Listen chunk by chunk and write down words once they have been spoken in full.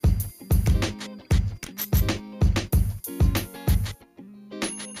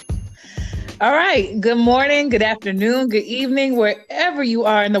All right. Good morning, good afternoon, good evening, wherever you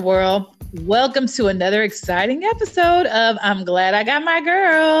are in the world. Welcome to another exciting episode of I'm Glad I Got My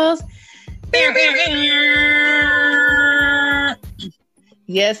Girls.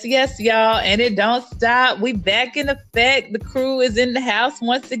 Yes, y'all. And it don't stop. We back in effect. The crew is in the house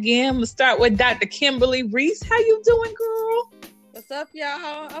once again. We'll start with Dr. Kimberly Reese. How you doing, girl? What's up,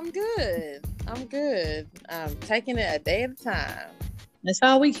 y'all? I'm good. I'm taking it a day at a time. That's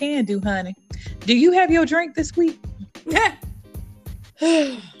all we can do, honey. Do you have your drink this week?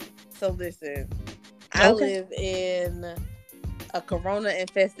 So listen, I live in a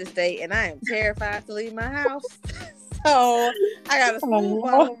corona-infested state, and I am terrified to leave my house. So I got a small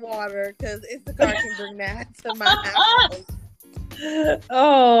bottle of water because Instacart can bring that to my house.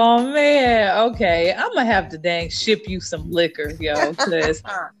 Oh man, okay. I'm gonna have to dang ship you some liquor, yo, because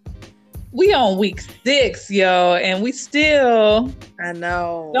we on week 6, yo, and we still I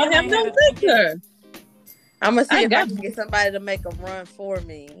know don't have no liquor. I'm gonna see if I can get somebody to make a run for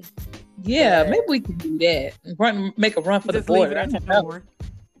me. Yeah, maybe we can do that. Make a run for the border. Leave it at your door.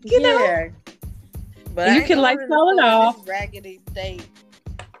 You know, but you can like sell it off. Raggedy state.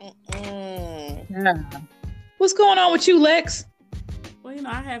 Yeah. What's going on with you, Lex? Well,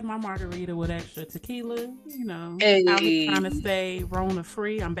 I have my margarita with extra tequila. Hey. I'm just trying to stay Rona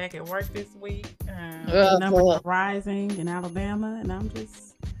free. I'm back at work this week. Numbers are rising in Alabama, and I'm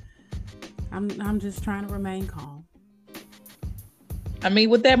just trying to remain calm. I mean,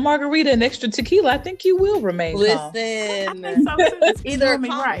 with that margarita and extra tequila, I think you will remain calm. Listen, either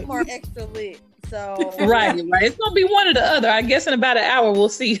calm or extra lit. So right. It's gonna be one or the other. I guess in about an hour we'll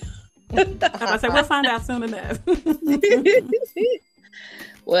see. I say we'll find out soon enough.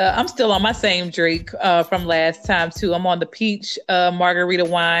 Well, I'm still on my same drink from last time too. I'm on the peach margarita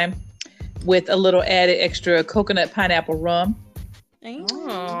wine with a little added extra coconut pineapple rum.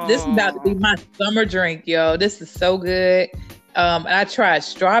 Oh. This is about to be my summer drink, yo. This is so good. And I tried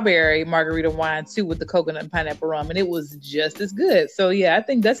strawberry margarita wine too with the coconut and pineapple rum, and it was just as good. So yeah, I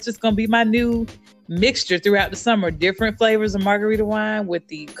think that's just gonna be my new mixture throughout the summer. Different flavors of margarita wine with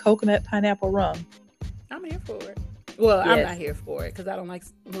the coconut pineapple rum. I'm here for it. Well, yes. I'm not here for it because I don't like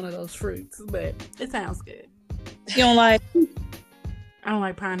one of those fruits, but it sounds good. You don't like? I don't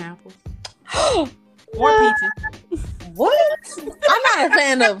like pineapples. Or peaches. What? I'm not a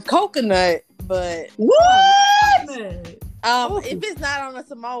fan of coconut, but what? If it's not on a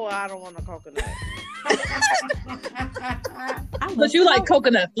Samoa, I don't want a coconut. But you like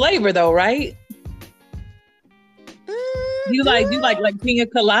coconut flavor though, right? You like pina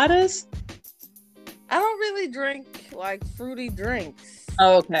coladas? I don't really drink like fruity drinks.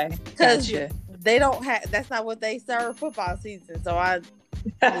 Oh, okay. Because they don't have. That's not what they serve football season. So I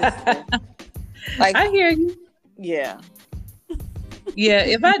hear you. Yeah. Yeah,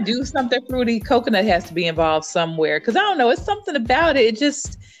 if I do something fruity, coconut has to be involved somewhere. Because I don't know, it's something about it. It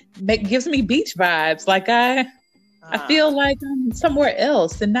just gives me beach vibes. Like I feel like I'm somewhere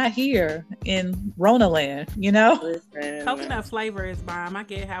else and not here in Rona land, Listen. Coconut flavor is bomb. I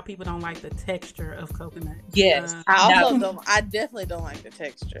get how people don't like the texture of coconut. Yes. I definitely don't like the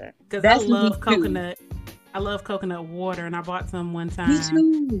texture. Because I love coconut. I love coconut water, and I bought some one time. Me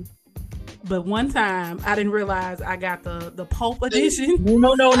too. But one time, I didn't realize I got the pulp edition.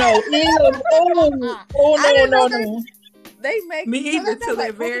 No. No. They make me either till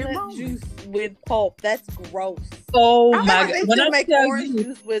that very moment. Juice with pulp. That's gross. Oh my god! They still make orange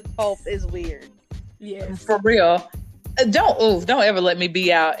juice with pulp is weird. Yes, for real. Don't ever let me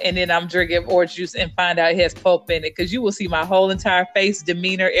be out and then I'm drinking orange juice and find out it has pulp in it, because you will see my whole entire face,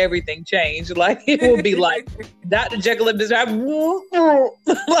 demeanor, everything change. Like it will be like Dr. Jekyll and Mr.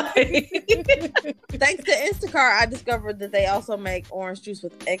 Thanks to Instacart, I discovered that they also make orange juice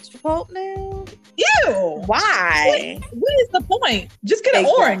with extra pulp now. Ew! Why? What is the point? Just get an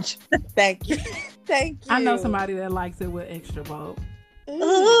orange. Thank you. I know somebody that likes it with extra pulp. And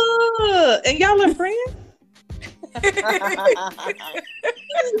y'all are friends? I'm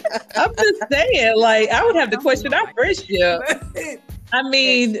just saying, like, I would have to question our friendship. I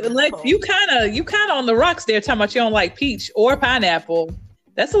mean, Lex, you kind of on the rocks there talking about you don't like peach or pineapple.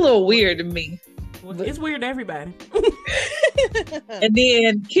 That's a little weird to me. Well, it's weird to everybody. And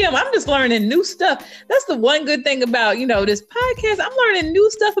then Kim, I'm just learning new stuff. That's the one good thing about, this podcast. I'm learning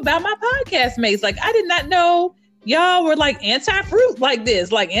new stuff about my podcast mates. Like, I did not know y'all were like anti-fruit like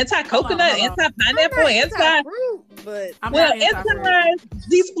this, like anti-coconut, anti-pineapple, anti-fruit, but anti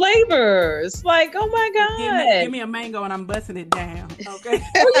these flavors. Like, oh my god! Give me a mango and I'm busting it down. Okay.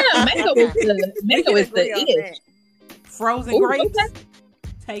 Oh yeah, mango is the it. Frozen grapes.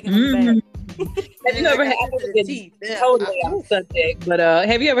 Taking them back. Have you ever had? Totally off subject, but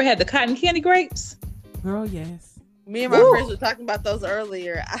have you ever had the cotton candy grapes? Girl, yes. Me and my friends were talking about those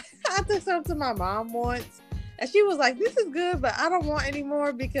earlier. I took some to my mom once, and she was like, "This is good, but I don't want any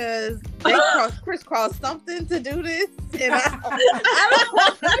more because they crisscross something to do this, and I don't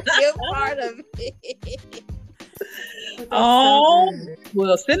want to be a part of it." Oh,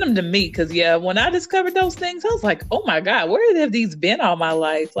 well, send them to me because when I discovered those things, I was like, "Oh my god, where have these been all my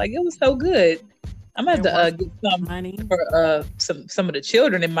life?" Like it was so good. I'm gonna have to get some money for some of the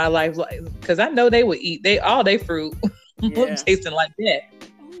children in my life, like because I know they would eat all their fruit, tasting like that.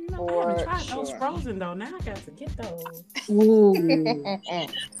 I haven't tried those frozen though. Now I got to get those. Ooh,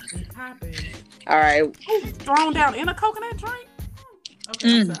 popping. All right, thrown down in a coconut drink.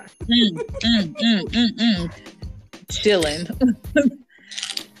 Okay, I'm sorry. Chilling,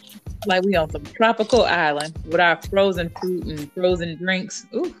 like we on some tropical island with our frozen fruit and frozen drinks.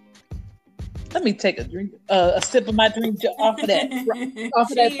 Ooh. Let me take a sip of my drink off of that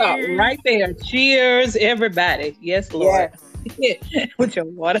thought right there. Cheers, everybody. Yes, Lord. Yes. With your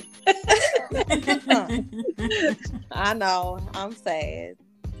water. I know. I'm sad.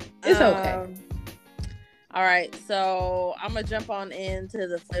 It's okay. All right. So I'm going to jump on into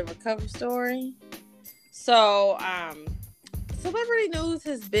the flavor cover story. So celebrity news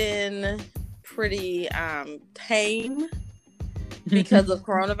has been pretty tame because of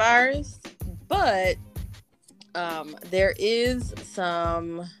coronavirus. But there is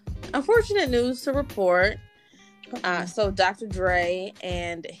some unfortunate news to report. So Dr. Dre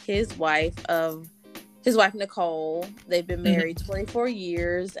and his wife Nicole, they've been married 24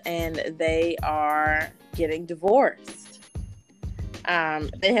 years and they are getting divorced.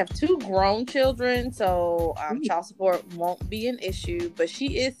 They have 2 grown children, so child support won't be an issue, but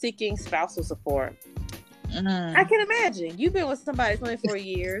she is seeking spousal support. I can imagine. You've been with somebody 24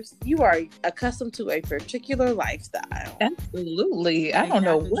 years. You are accustomed to a particular lifestyle. Absolutely. I don't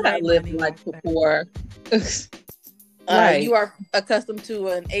know what I lived like before. Right. You are accustomed to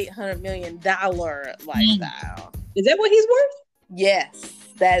an $800 million lifestyle. Is that what he's worth? Yes.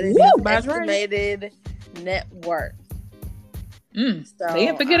 That is his estimated net worth. So, they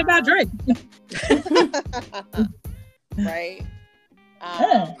didn't forget about Drake. Right.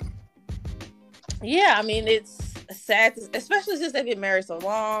 Yeah, I mean, it's sad, especially since they've been married so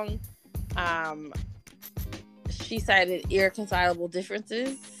long. She cited irreconcilable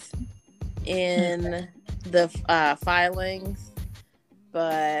differences in the filings.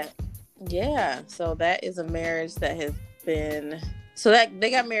 But, yeah, so that is a marriage that has been... So that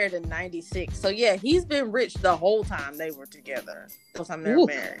they got married in 96. So, yeah, he's been rich the whole time they were together. The whole time they were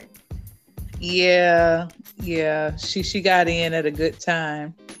married. Yeah. She got in at a good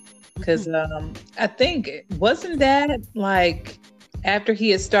time. Because I think, wasn't that like after he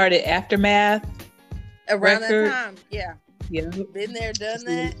had started Aftermath? Around that time, yeah. Been there, done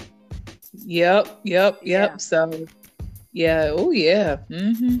that. Yep. Yeah. So, yeah. Oh, yeah.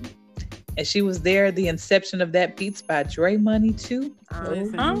 Mm-hmm. And she was there at the inception of that Beats by Dre money, too.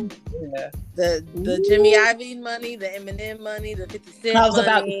 Yeah. The Jimmy Iovine money, the Eminem money, the 50 Cent money. I was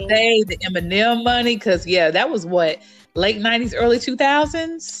about to say the Eminem money, because, that was what? Late 90s, early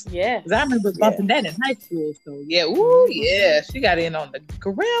 2000s? Yeah. Because I remember bumping that in high school. So, she got in on the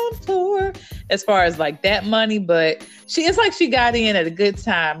ground floor as far as like that money. But it's like she got in at a good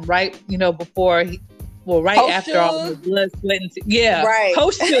time, right? Before right Post after Suge. All the blood, sweat, and yeah. Right.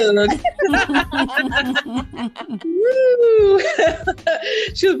 Post Suge.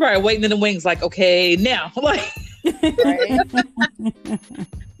 She was probably waiting in the wings like, okay, now. Like, right.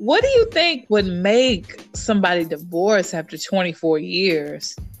 What do you think would make somebody divorce after 24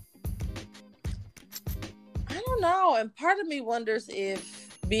 years? I don't know. And part of me wonders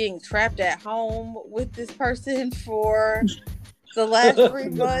if being trapped at home with this person for the last 3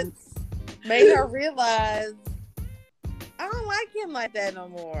 months made her realize, I don't like him like that no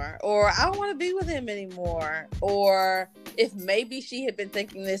more. Or I don't want to be with him anymore. Or if maybe she had been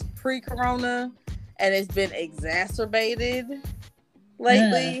thinking this pre-corona and it's been exacerbated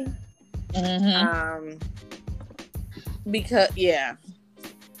lately. Because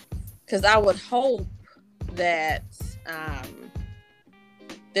I would hope that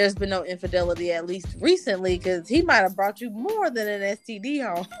there's been no infidelity, at least recently, because he might have brought you more than an STD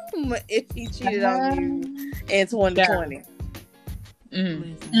home if he cheated on you in 2020.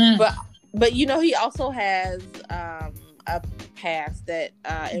 But he also has a past that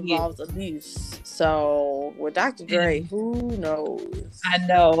involves abuse. So with Dr. Dre, who knows? I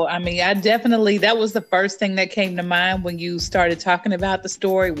know. I mean, that was the first thing that came to mind when you started talking about the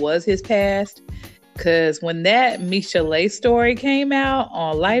story was his past. Because when that Misha Lay story came out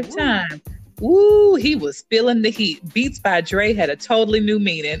on Lifetime, Woo, he was feeling the heat. Beats by Dre had a totally new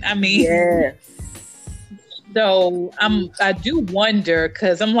meaning. I mean, Yes. So I do wonder,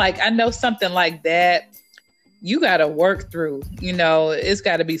 because I'm like, I know something like that you got to work through, it's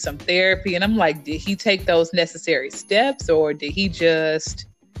got to be some therapy. And I'm like, did he take those necessary steps, or did he just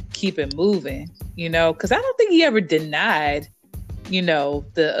keep it moving? Because I don't think he ever denied,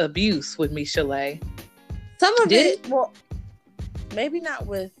 the abuse with Michel'le. Some of it, well, maybe not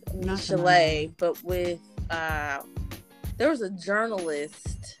with Michel'le, but with, there was a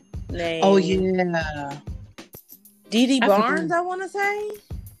journalist named... Oh, yeah. Dee Barnes, I want to say.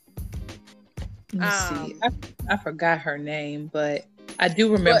 Let me see. I forgot her name, but I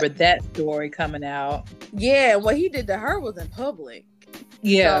do remember that story coming out. Yeah, what he did to her was in public.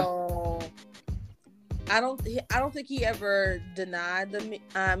 Yeah. So I don't think he ever denied the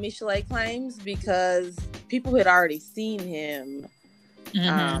Michel'le claims, because people had already seen him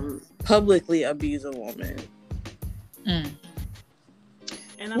publicly abuse a woman. Mm.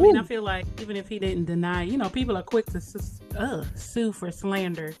 And I mean, I feel like even if he didn't deny, people are quick to sue for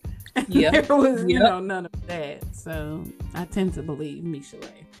slander. Yeah. There was, none of that. So I tend to believe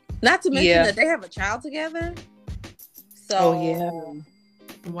Michel'le. Not to mention that they have a child together. So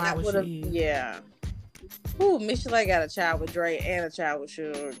why would she? Yeah. Ooh, Michel'le got a child with Dre and a child with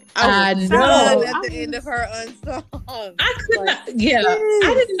Suge. I know. At the end of her unsung. I could not. Yeah,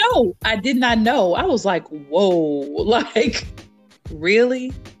 I didn't know. I did not know. I was like, whoa, like,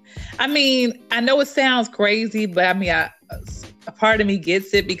 really? I mean, I know it sounds crazy, but I mean, a part of me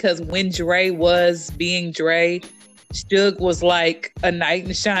gets it, because when Dre was being Dre, Suge was like a knight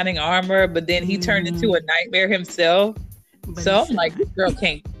in shining armor, but then he turned into a nightmare himself. So I'm like, this girl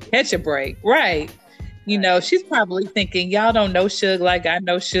can't catch a break. Right. She's probably thinking, y'all don't know Suge like I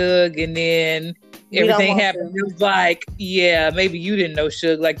know Suge. And then everything happened. It was like, yeah, maybe you didn't know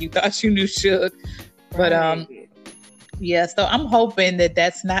Suge like you thought you knew Suge. But yeah, so I'm hoping that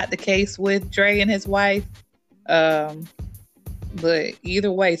that's not the case with Dre and his wife. But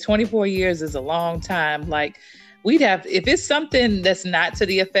either way, 24 years is a long time. Like, if it's something that's not to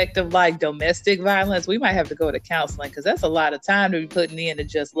the effect of like domestic violence, we might have to go to counseling, because that's a lot of time to be putting in to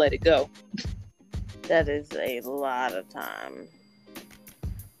just let it go. That is a lot of time.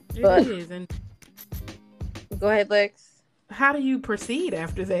 It is. And go ahead, Lex. How do you proceed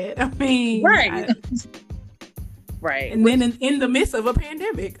after that? I mean, right. Right. And then in the midst of a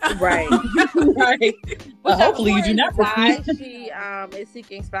pandemic. Right. Right. Well, hopefully you do not proceed. She is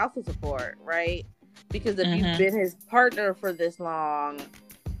seeking spousal support, right? Because if you've been his partner for this long,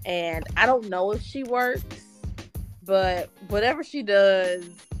 and I don't know if she works, but whatever she does,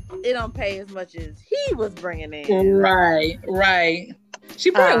 it don't pay as much as he was bringing in. Right.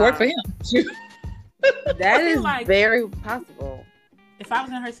 She probably work for him. That is very possible. If I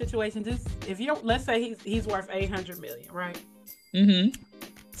was in her situation, let's say he's worth $800 million, right?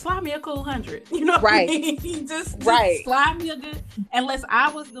 Slide me a cool 100. Right. I mean? just slide me a good. Unless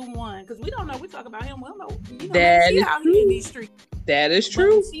I was the one, because we don't know. We talk about him. We don't know. That is true. In these streets. That is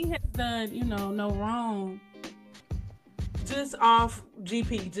true. But she has done, no wrong. Just off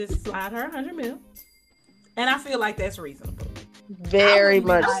GP, just slide her 100 mil, and I feel like that's reasonable. Very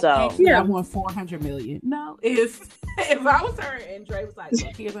much so. Yeah, I want 400 million. No, if I was her and Dre was like,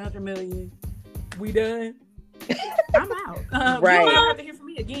 "Look, here's 100 million, we done." I'm out. Right. You don't have to hear from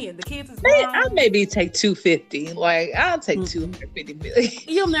me again. The kids is I'll maybe take 250. Like, I'll take 250 million.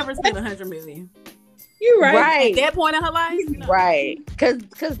 You'll never spend 100 million. You're right. Right. At that point in her life, right?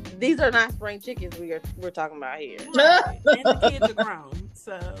 Because these are not spring chickens we're talking about here. Right. And the kids are grown,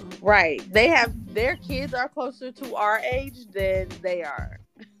 so right. Their kids are closer to our age than they are.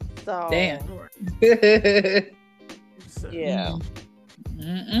 So damn. So, yeah.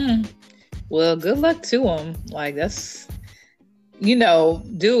 Well, good luck to them. Like, that's,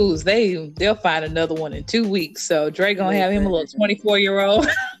 dudes, they'll find another one in 2 weeks. So Dre gonna have him a little 24-year-old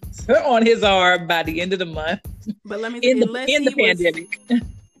on his arm by the end of the month. But let me in the pandemic.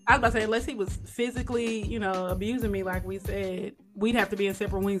 I was about to say, unless he was physically, abusing me, like we said, we'd have to be in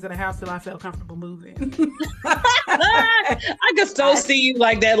separate wings of the house till I felt comfortable moving. I could still see you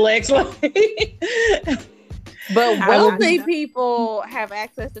like that, Lex. But wealthy people have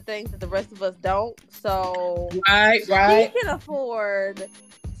access to things that the rest of us don't. So right. He can afford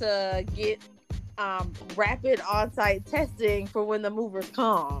to get rapid on-site testing for when the movers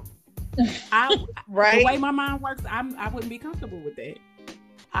come. Right? The way my mind works, I wouldn't be comfortable with that.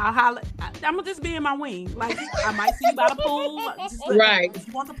 I'll holler. I'm gonna just be in my wing. Like, I might see you by the pool. Right. If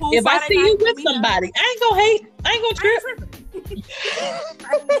you want the pool, if I see you with somebody, I ain't gonna hate. I ain't gonna trip.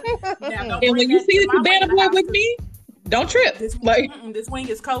 Now, and when you see the Cabana Boy with me, Don't trip. This wing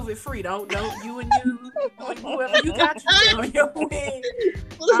is COVID free. Don't you and whoever you got on your wing.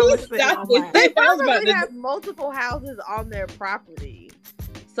 They probably have multiple houses on their property.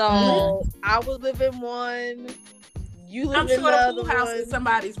 So I would live in one. You live in the other house one. Is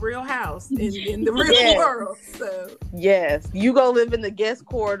somebody's real house in the real world. So yes, you go live in the guest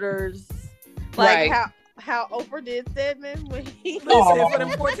quarters, like how Oprah did Stedman when he lived for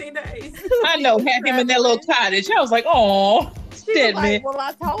them 14 days. I know, had him in that little cottage. I was like, oh, Stedman. Like, well,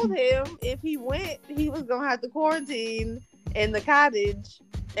 I told him if he went, he was gonna have to quarantine in the cottage,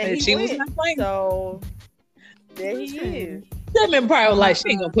 and he went. Was not playing. So there he is. Stedman probably was like, she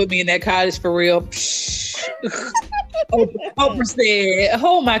ain't gonna put me in that cottage for real. Oprah said,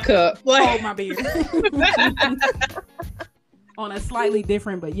 hold my cup. Hold my beer. On a slightly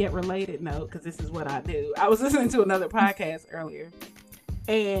different but yet related note, because this is what I do. I was listening to another podcast earlier,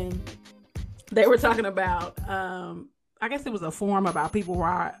 and they were talking about, I guess it was a forum about people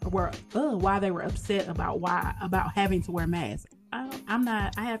why they were upset about having to wear masks.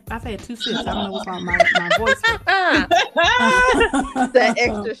 I've had 2 sips. I don't know what's wrong with my voice. That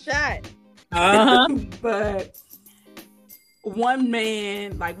extra shot. But one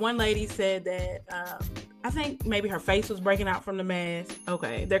lady said that I think maybe her face was breaking out from the mask.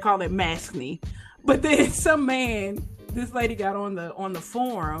 Okay, they're calling it maskne. But then this lady got on the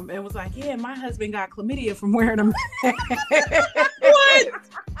forum and was like, "Yeah, my husband got chlamydia from wearing a mask." What?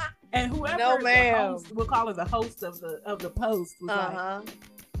 And whoever we'll call her the host of the post was like,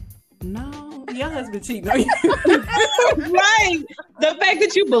 "No, your husband cheating on you." Right. The fact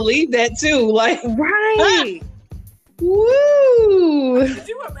that you believe that too, like right. Woo! Could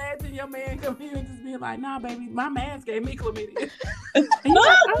you imagine your man coming here and just being like, "Nah, baby, my mask gave me chlamydia."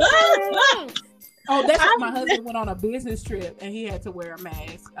 Oh, that's why my husband went on a business trip and he had to wear a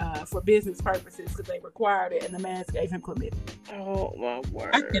mask for business purposes because they required it, and the mask gave him chlamydia. Oh my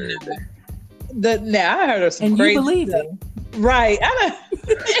word! I can never. Now I heard of some and crazy you believe stuff. it, right?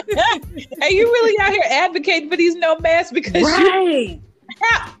 Are you really out here advocating for these no masks because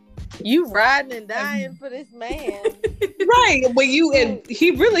you riding and dying for this man, right? When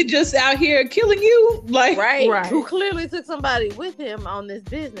he really just out here killing you, like right? Who clearly took somebody with him on this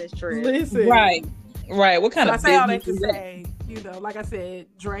business trip. Listen, right? What kind of? I say all that to say, like I said,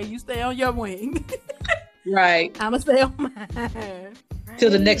 Dre, you stay on your wing, right? I'ma stay on mine till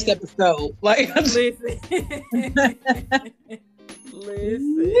the next episode. Like, listen.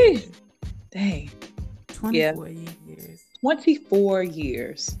 Dang, 24 years. 24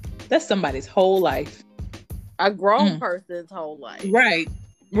 years. That's somebody's whole life. A grown person's whole life. Right.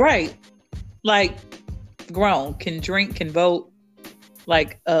 Like, grown, can drink, can vote.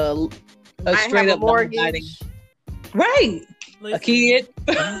 Like, a straight up mortgage. Right. Listen. A kid.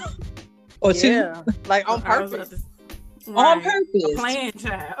 Or two. Like on purpose. On purpose. A playing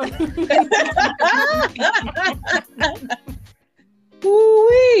child.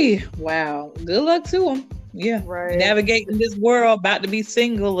 Ooh-wee. Wow. Good luck to them. Yeah. Right. Navigating this world, about to be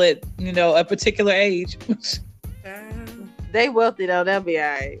single at, a particular age. They wealthy though, they'll be all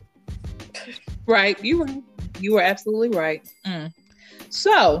right. Right. You were absolutely right.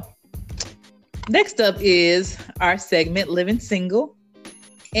 So, next up is our segment, Living Single.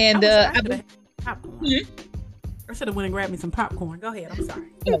 And I should have went and grabbed me some popcorn. Go ahead. I'm sorry.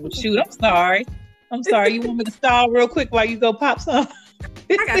 Oh, shoot. I'm sorry. You want me to stall real quick while you go pop some?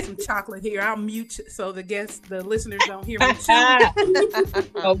 I got some chocolate here. I'll mute so the listeners don't hear me chew.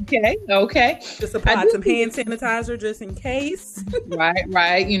 Okay. Just apply some hand sanitizer just in case. Right.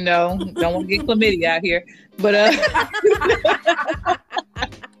 Don't want to get chlamydia out here. But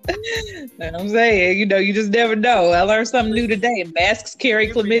I'm saying, you just never know. I learned something new today. Masks carry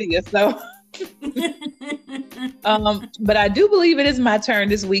chlamydia, so. But I do believe it is my turn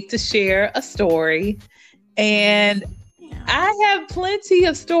this week to share a story, and I have plenty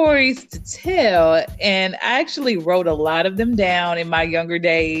of stories to tell, and I actually wrote a lot of them down in my younger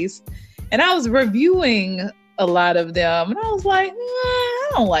days, and I was reviewing a lot of them, and I was like,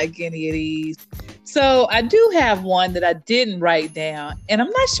 I don't like any of these. So I do have one that I didn't write down, and I'm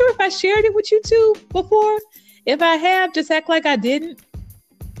not sure if I shared it with you two before. If I have, just act like I didn't.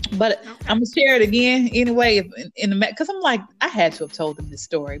 But I'm gonna share it again anyway, because I'm like, I had to have told them this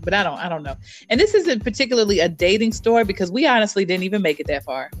story, but I don't know. And this isn't particularly a dating story because we honestly didn't even make it that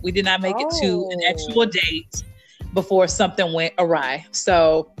far. We did not make it to an actual date before something went awry.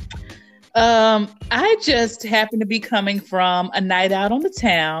 So I just happened to be coming from a night out on the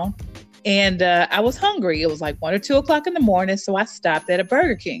town, and I was hungry. It was like 1 or 2 o'clock in the morning, so I stopped at a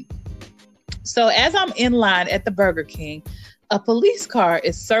Burger King. So as I'm in line at the Burger King, a police car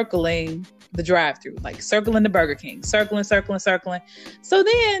is circling the drive-thru, like circling the Burger King, circling. So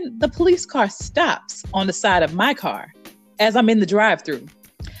then the police car stops on the side of my car as I'm in the drive-thru.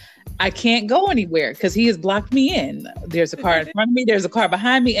 I can't go anywhere because he has blocked me in. There's a car in front of me. There's a car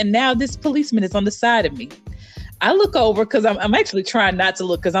behind me. And now this policeman is on the side of me. I look over because I'm actually trying not to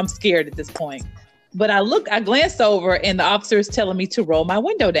look because I'm scared at this point. But I glance over and the officer is telling me to roll my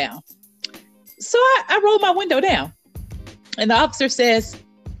window down. So I roll my window down. And the officer says,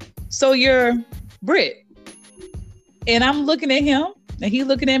 "So you're Britt?" And I'm looking at him and he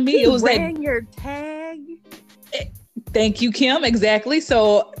looking at me. It was your tag. Thank you, Kim. Exactly.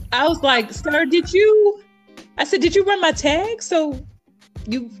 So I was like, "Sir, did you run my tag? So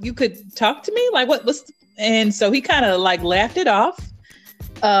you could talk to me? Like what was?" And so he kind of like laughed it off.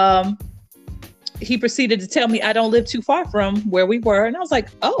 He proceeded to tell me I don't live too far from where we were. And I was like,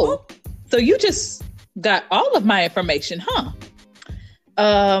 "Oh, so you just got all of my information, huh?"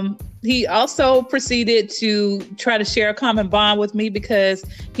 He also proceeded to try to share a common bond with me because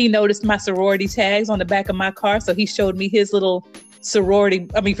he noticed my sorority tags on the back of my car. So he showed me his little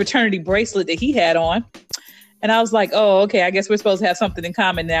fraternity bracelet that he had on. And I was like, "Oh, okay, I guess we're supposed to have something in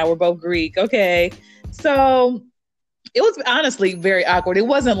common now. We're both Greek." Okay. So it was honestly very awkward. It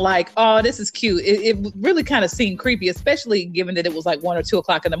wasn't like, "Oh, this is cute." It really kind of seemed creepy, especially given that it was like 1 or 2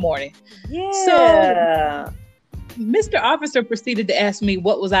 o'clock in the morning. Yeah. So Mr. Officer proceeded to ask me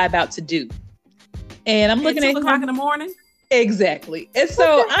what was I about to do. And I'm looking at 2 o'clock in the morning? Exactly. And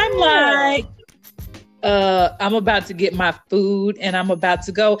so I'm like, I'm about to get my food and I'm about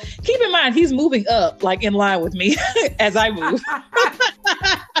to go. Keep in mind, he's moving up, like in line with me as I move.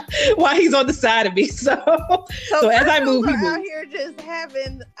 While he's on the side of me. So as I move, he moves. Out here just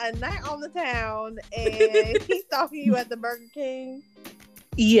having a night on the town and he's stalking you at the Burger King.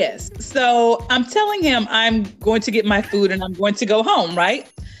 Yes. So I'm telling him I'm going to get my food and I'm going to go home, right?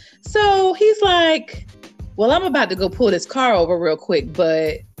 So he's like, "Well, I'm about to go pull this car over real quick,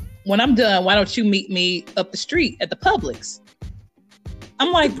 but when I'm done, why don't you meet me up the street at the Publix?"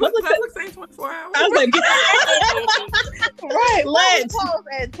 I'm like, Publix ain't 24 hours. I was like, right, Lex. Close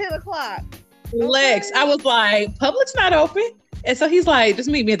at 10 o'clock. Lex, I was like, "Publix not open." And so he's like, "Just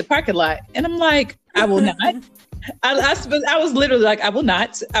meet me at the parking lot." And I'm like, "I will not." I was literally like, I will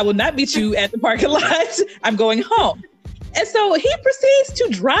not meet you at the parking lot. I'm going home. And so he proceeds to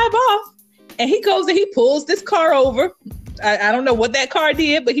drive off and he goes and he pulls this car over. I don't know what that car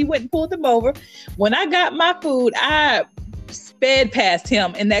did, but he went and pulled them over. When I got my food, I sped past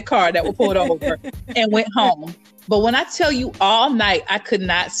him in that car that was pulled over and went home. But when I tell you all night, I could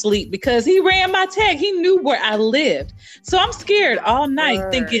not sleep because he ran my tag. He knew where I lived. So I'm scared all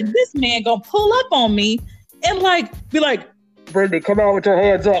night thinking this man gonna pull up on me and be like, "Brenda, come on with your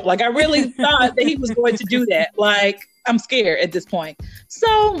hands up." Like I really thought that he was going to do that. Like I'm scared at this point.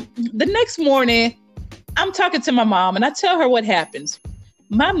 So the next morning, I'm talking to my mom and I tell her what happens.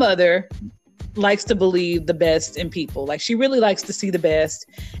 My mother likes to believe the best in people. Like she really likes to see the best.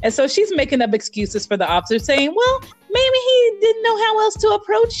 And so she's making up excuses for the officer saying, "Well, maybe he didn't know how else to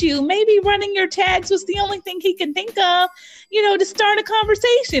approach you. Maybe running your tags was the only thing he can think of, to start a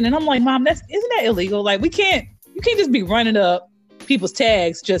conversation." And I'm like, "Mom, isn't that illegal? Like you can't just be running up people's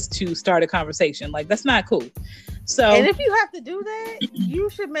tags just to start a conversation. Like that's not cool." So, and if you have to do that, you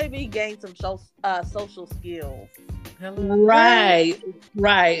should maybe gain some social skills. Right.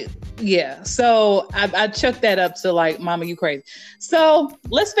 Yeah. So I chucked that up to like, "Mama, you crazy." So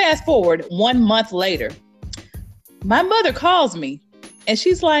let's fast forward 1 month later. My mother calls me and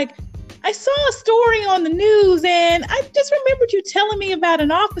she's like, "I saw a story on the news and I just remembered you telling me about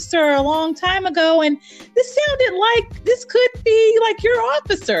an officer a long time ago. And this sounded like this could be like your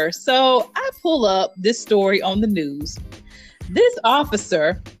officer." So I pull up this story on the news. This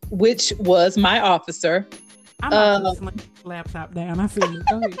officer, which was my officer. I'm about to slam laptop down. I feel you.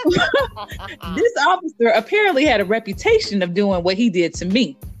 Go ahead. This officer apparently had a reputation of doing what he did to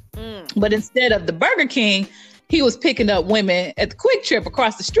me. But instead of the Burger King, he was picking up women at the Quick Trip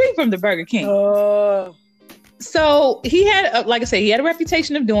across the street from the Burger King. So he had, like I say, he had a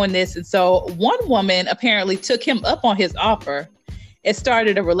reputation of doing this. And so one woman apparently took him up on his offer and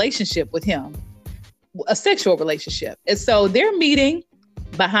started a relationship with him, a sexual relationship. And so they're meeting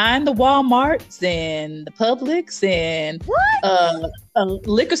behind the Walmarts and the Publix and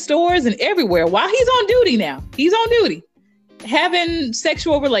liquor stores and everywhere while he's on duty now. He's on duty, having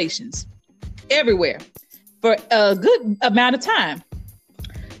sexual relations everywhere for a good amount of time.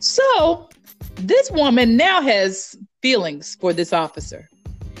 So this woman now has feelings for this officer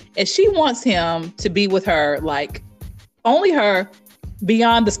and she wants him to be with her, like only her,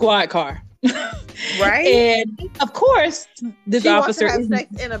 beyond the squad car. Right. And of course, this she officer wants to have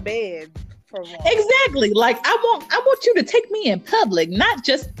sex in a bed Exactly. Like I want you to take me in public, not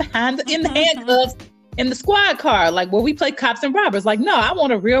just in the handcuffs in the squad car, like where we play cops and robbers. Like, no, I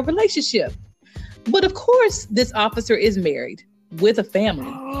want a real relationship. But of course, this officer is married with a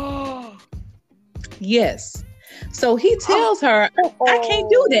family. Yes. So he tells her, I can't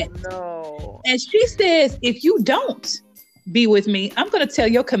do that. No. And she says, if you don't be with me, I'm going to tell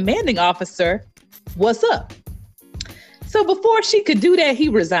your commanding officer what's up. So before she could do that, he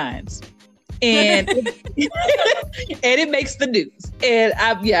resigns. And it makes the news. And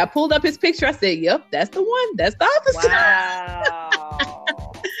I pulled up his picture. I said, yep, that's the one. That's the officer. Wow.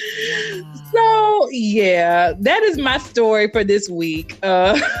 So yeah, that is my story for this week.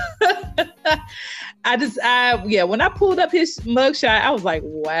 When I pulled up his mugshot, I was like,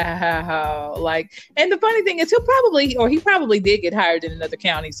 wow. Like, and the funny thing is he probably did get hired in another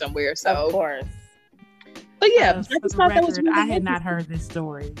county somewhere. So of course. But yeah, I just thought that was really I had not heard this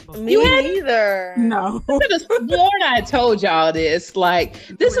story before. Me neither. No. I could have sworn I told y'all this. Like,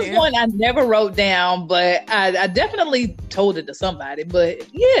 this is one I never wrote down, but I definitely told it to somebody. But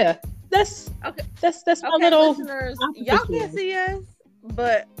yeah, that's okay. That's my little listeners. Y'all can't see us,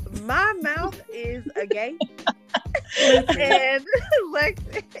 but my mouth is agape, and Lex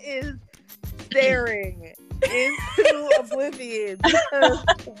is staring into oblivion. Because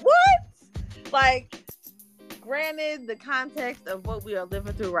what? Like, granted, the context of what we are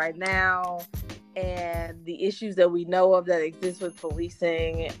living through right now and the issues that we know of that exist with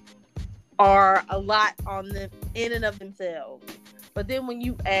policing are a lot on them in and of themselves. But then when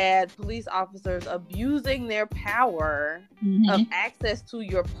you add police officers abusing their power of access to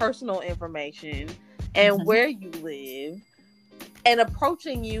your personal information and where you live and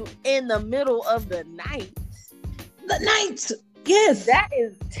approaching you in the middle of the night. Yes. That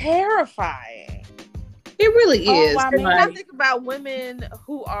is terrifying. It really is. I mean, I think about women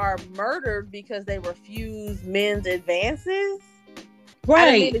who are murdered because they refuse men's advances. Right.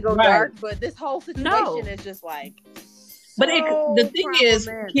 I didn't mean to go dark, but this whole situation is just like. But the thing is,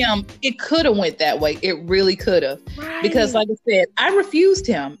 Kim, it could have went that way. It really could have, because, like I said, I refused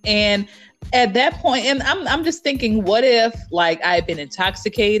him, and at that point, and I'm just thinking, what if, like, I had been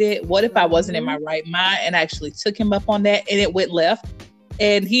intoxicated? What if I wasn't in my right mind and actually took him up on that, and it went left?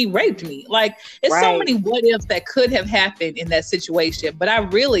 And he raped me. Like, it's so many what ifs that could have happened in that situation. But I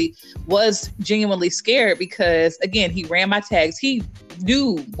really was genuinely scared because, again, he ran my tags. He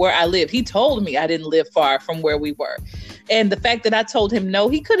knew where I lived. He told me I didn't live far from where we were. And the fact that I told him no,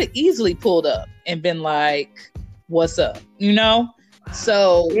 he could have easily pulled up and been like, what's up? You know?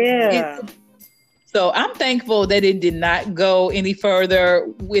 So, so I'm thankful that it did not go any further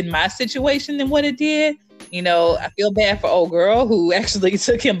in my situation than what it did. You know, I feel bad for old girl who actually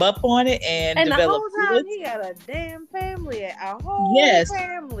took him up on it and developed the whole time he got a damn family, a whole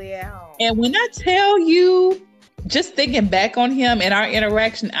family at home. And when I tell you, just thinking back on him and our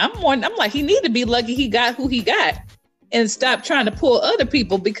interaction, I'm like, he need to be lucky he got who he got and stop trying to pull other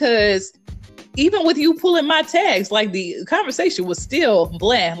people, because even with you pulling my tags, like, the conversation was still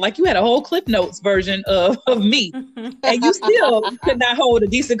bland. Like, you had a whole Cliff Notes version of me, and you still could not hold a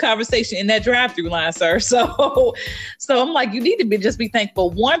decent conversation in that drive-through line, sir. So I'm like, you need to just be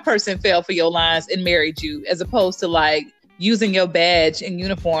thankful one person fell for your lines and married you, as opposed to, like, using your badge and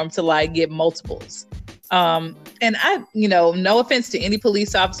uniform to, like, get multiples. And I, no offense to any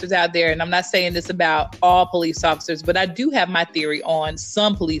police officers out there, and I'm not saying this about all police officers, but I do have my theory on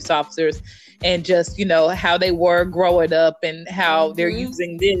some police officers and just, how they were growing up and how they're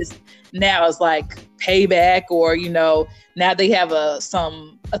using this now as like payback, or, now they have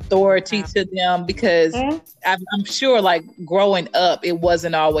some authority to them, because I'm sure, like, growing up, it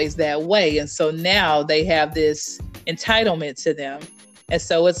wasn't always that way. And so now they have this entitlement to them. And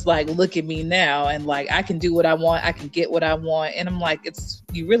so it's like, look at me now, and, like, I can do what I want. I can get what I want. And I'm like,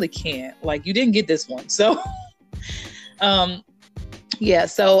 you really can't. Like, you didn't get this one. So, yeah.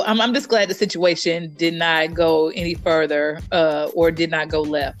 So I'm just glad the situation did not go any further, or did not go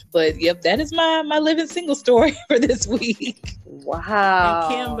left. But yep, that is my living single story for this week. Wow.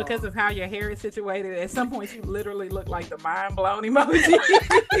 And Kim, because of how your hair is situated, at some point you literally look like the mind blown emoji.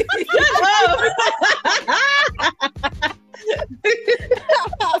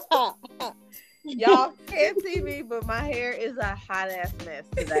 Y'all can't see me, but my hair is a hot ass mess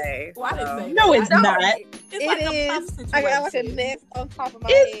today. Why did they? No, it's not. It like is. I got like a nest on top of my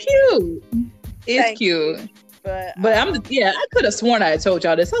head. It's cute. It's cute. But I could have sworn I had told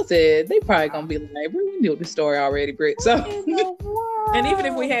y'all this. I said they probably gonna be like, we knew the story already, Britt. So, and even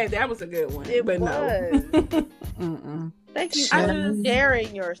if we had, that was a good one. It but was. No. Thank you for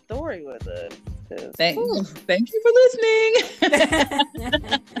sharing your story with us. Thank you for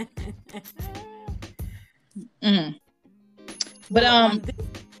listening. But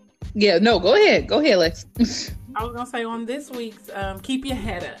yeah, no, go ahead, Lex. I was gonna say on this week's Keep Your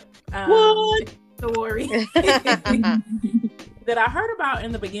Head Up story that I heard about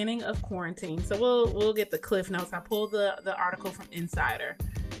in the beginning of quarantine. So we'll get the cliff notes. I pulled the article from Insider,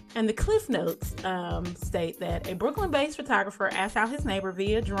 and the cliff notes state that a Brooklyn-based photographer asked out his neighbor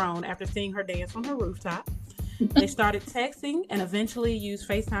via drone after seeing her dance on her rooftop. They started texting and eventually used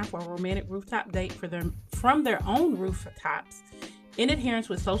FaceTime for a romantic rooftop date from their own rooftops, in adherence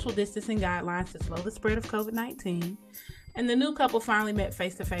with social distancing guidelines to slow the spread of COVID-19. And the new couple finally met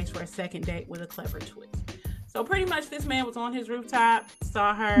face-to-face for a second date with a clever twist. So pretty much this man was on his rooftop,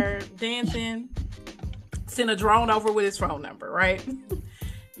 saw her dancing, sent a drone over with his phone number, right?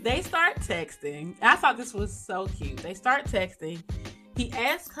 They start texting. I thought this was so cute. They start texting. He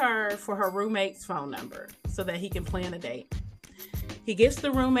asked her for her roommate's phone number so that he can plan a date. He gets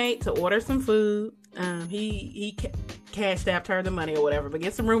the roommate to order some food. He cash apped her the money or whatever, but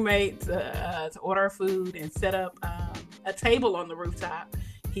gets some roommate to order food and set up a table on the rooftop.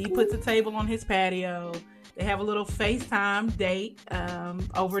 He puts a table on his patio. They have a little FaceTime date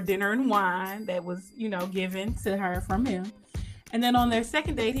over dinner and wine that was, given to her from him. And then on their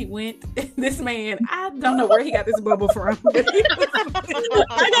second date, he went, this man, I don't know where he got this bubble from. I got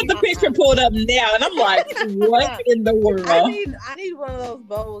the picture pulled up now, and I'm like, what in the world? I need one of those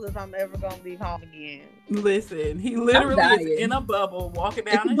bubbles if I'm ever going to leave home again. Listen, he literally is in a bubble, walking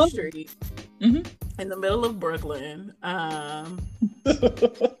down the street in the middle of Brooklyn. And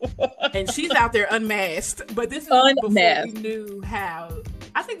she's out there unmasked. But this is before we knew how.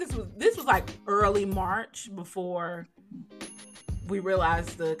 I think this was like early March before we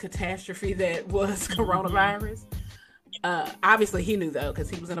realized the catastrophe that was coronavirus. Obviously, he knew though because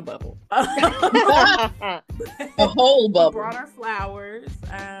he was in a bubble, a whole bubble. He brought her flowers,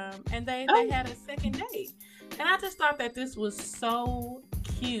 and they had a second date. And I just thought that this was so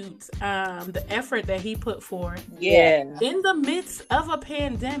cute. The effort that he put forth, in the midst of a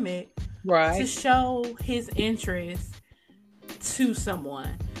pandemic, right, to show his interest to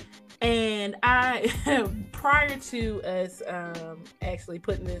someone. And I, prior to us actually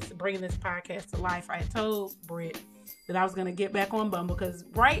bringing this podcast to life, I had told Britt that I was going to get back on Bumble because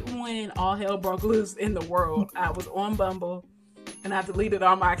right when all hell broke loose in the world, I was on Bumble and I deleted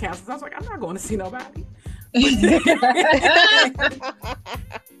all my accounts. I was like, I'm not going to see nobody.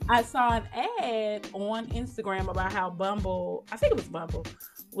 I saw an ad on Instagram about how Bumble, I think it was Bumble,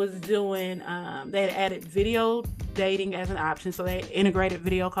 was doing, they had added video dating as an option. So they integrated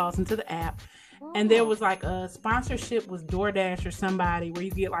video calls into the app. And there was like a sponsorship with DoorDash or somebody where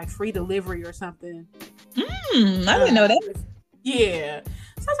you get like free delivery or something. I didn't know that. Yeah.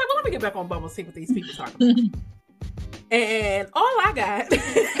 So I was like, well, let me get back on Bumble and see what these people talking about. And all I got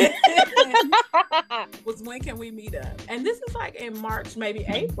was when can we meet up? And this is like in March, maybe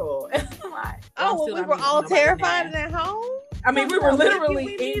April. And I'm like, we were all terrified and at home? I mean, we were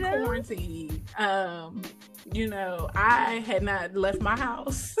literally in quarantine. I had not left my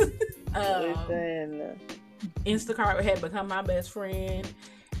house. Instacart had become my best friend.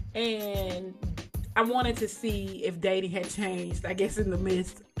 And I wanted to see if dating had changed, I guess, in the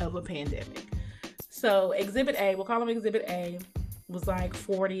midst of a pandemic. So Exhibit A, we'll call him Exhibit A, was like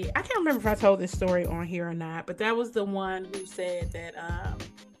 40. I can't remember if I told this story on here or not, but that was the one who said that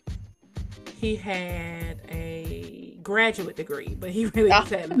he had a graduate degree, but he really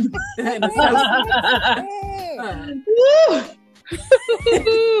just had an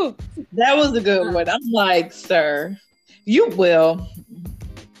That was a good one. I'm like, sir, you will.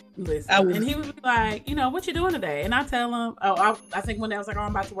 Listen, and he would be like, what you doing today? And I tell him, I think one day I was like, I'm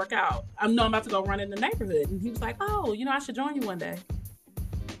about to work out. I'm about to go run in the neighborhood. And he was like, I should join you one day.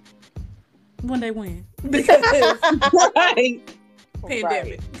 One day when? Because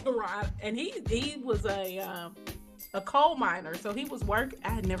pandemic. Right. And he was a coal miner. So he was working. I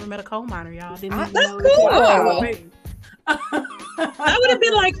had never met a coal miner, y'all. Didn't even know cool. I would have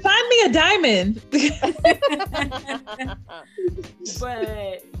been like, find me a diamond.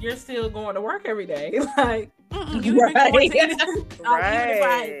 But you're still going to work every day. Like, you've been quarantined. Even if I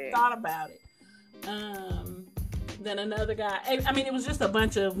had thought about it. Then another guy, I mean, it was just a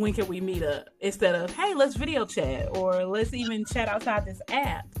bunch of when can we meet up instead of, hey, let's video chat or let's even chat outside this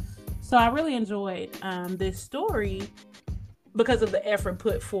app. So I really enjoyed this story because of the effort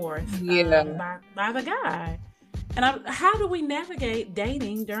put forth by the guy. And how do we navigate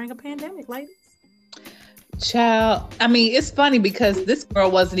dating during a pandemic, ladies? Child, I mean, it's funny because this girl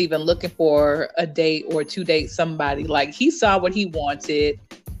wasn't even looking for a date or to date somebody. Like, he saw what he wanted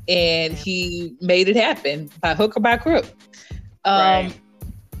and he made it happen by hook or by crook. Right.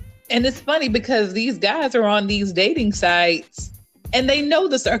 And it's funny because these guys are on these dating sites and they know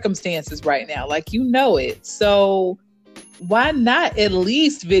the circumstances right now. Like, you know it. So why not at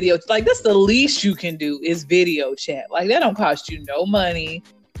least video? Like, that's the least you can do is video chat. Like, that don't cost you no money.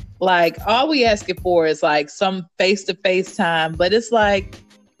 Like, all we asking for is like some face-to-face time. But it's like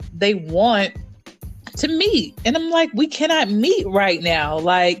they want to meet. And I'm like, we cannot meet right now.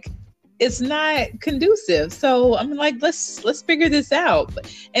 Like, it's not conducive. So I'm like, let's figure this out.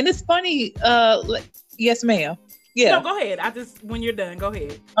 And it's funny. Yes, ma'am. Yeah. No, go ahead. When you're done, go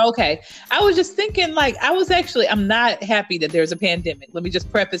ahead. Okay. I was just thinking, like, I'm not happy that there's a pandemic. Let me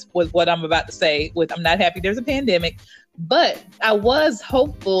just preface with what I'm about to say with, I'm not happy there's a pandemic, but I was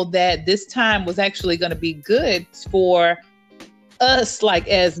hopeful that this time was actually going to be good for us, like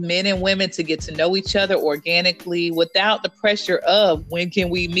as men and women, to get to know each other organically without the pressure of when can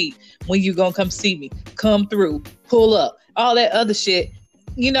we meet, when you gonna come see me, come through, pull up, all that other shit,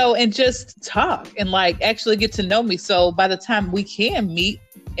 you know, and just talk and like actually get to know me. So by the time we can meet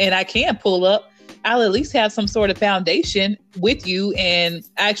and I can pull up, I'll at least have some sort of foundation with you and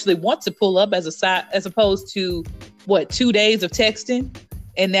actually want to pull up as opposed to 2 days of texting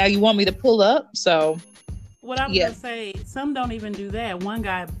and now you want me to pull up. So what I was gonna say, some don't even do that. One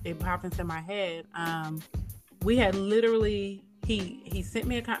guy, it popped into my head. We had literally, he sent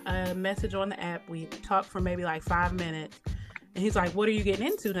me a message on the app. We talked for maybe like 5 minutes, and he's like, "What are you getting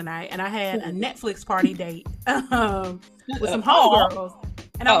into tonight?" And I had a Netflix party date with some homegirls,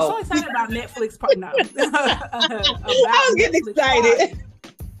 and I was so excited about Netflix party. No, I was getting excited. Party.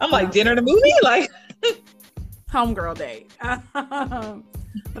 I'm like, dinner and a movie, like homegirl date.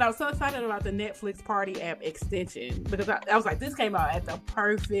 But I was so excited about the Netflix party app extension because I was like, this came out at the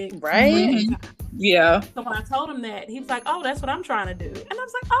perfect right. Yeah. So when I told him that, he was like, "Oh, that's what I'm trying to do," and I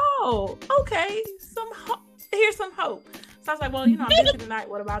was like, "Oh, okay, here's some hope." So I was like, "Well, you know, I'm busy tonight.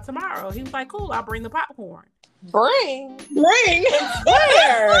 What about tomorrow?" He was like, "Cool, I'll bring the popcorn." Bring.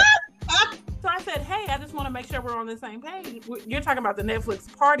 Where? So I said, "Hey, I just want to make sure we're on the same page. You're talking about the Netflix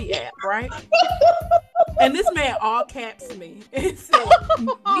party app, right?" And this man all caps me and said, "Yeah."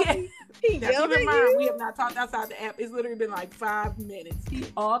 Now, keep in mind, we have not talked outside the app. It's literally been like 5 minutes. He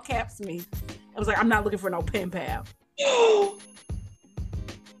all caps me. I was like, "I'm not looking for no pen pal."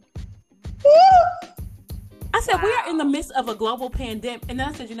 I said, "We are in the midst of a global pandemic," and then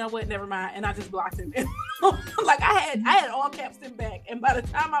I said, "You know what? Never mind." And I just blocked him. Like I had all caps him back, and by the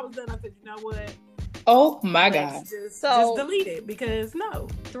time I was done, I said, "You know what? Oh my God. Just delete it because no."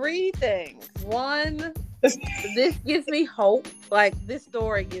 3 things. 1, this gives me hope. Like, this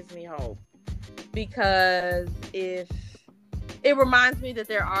story gives me hope because if it reminds me that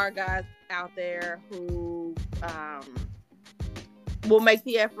there are guys out there who will make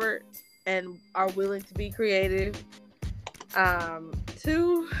the effort and are willing to be creative.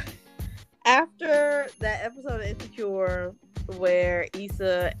 2, after that episode of Insecure where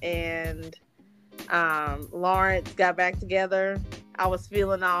Issa and Lawrence got back together, I was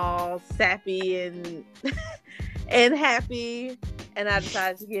feeling all sappy and and happy, and I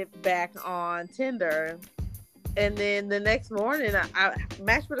decided to get back on Tinder. And then the next morning, I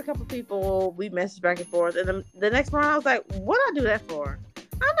matched with a couple people. We messaged back and forth, and the next morning I was like, "What I do that for?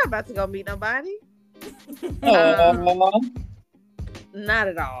 I'm not about to go meet nobody." Not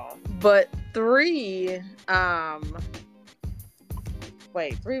at all. But 3, 3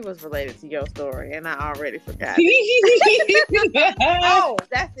 was related to your story, and I already forgot it. Oh,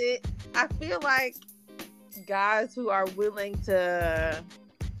 that's it. I feel like guys who are willing to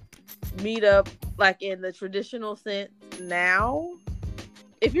meet up, like in the traditional sense now,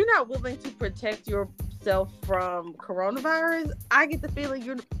 if you're not willing to protect yourself from coronavirus, I get the feeling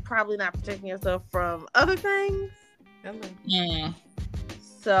you're probably not protecting yourself from other things. Yeah.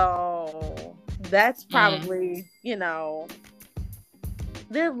 So that's probably, you know,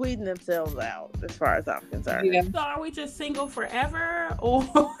 they're weeding themselves out as far as I'm concerned. Yeah. So are we just single forever? Or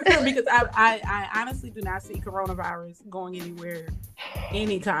because I honestly do not see coronavirus going anywhere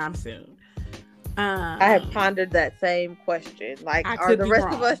anytime soon. I have pondered that same question. Like, are the rest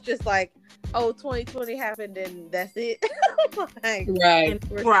of us just like, oh, 2020 happened and that's it? Like, right.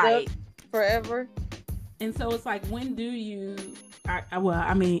 Right. Forever. And so it's like, when do you, I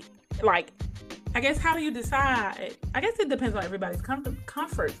guess, how do you decide? I guess it depends on everybody's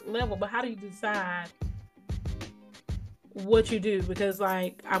comfort level, but how do you decide what you do? Because,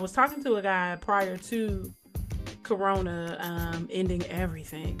 like, I was talking to a guy prior to Corona ending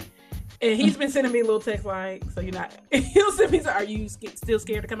everything, And he's been sending me a little text like, so you're not, he'll send me, are you still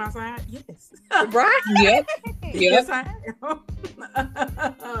scared to come outside? Yes. Right? Yep. Yes, I am.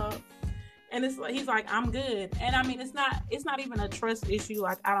 And it's like, he's like, I'm good. And I mean, it's not even a trust issue.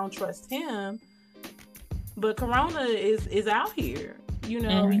 Like, I don't trust him, but Corona is out here. You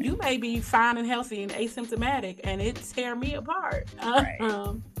know, you may be fine and healthy and asymptomatic, and it tear me apart. Right.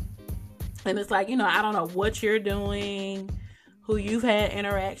 And it's like, you know, I don't know what you're doing, who you've had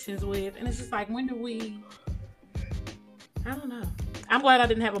interactions with, and it's just like, when do we? I don't know. I'm glad I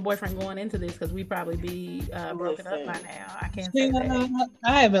didn't have a boyfriend going into this because we'd probably be broken up by now. I can't say that.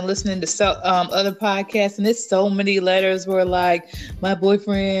 I have been listening to other podcasts, and it's so many letters where like, my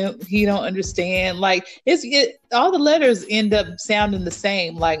boyfriend, he don't understand. Like all the letters end up sounding the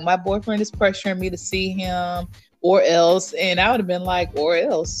same. Like, my boyfriend is pressuring me to see him or else, and I would have been like, or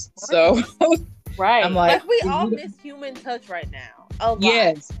else. So right. I'm like we all miss human touch right now. A lot.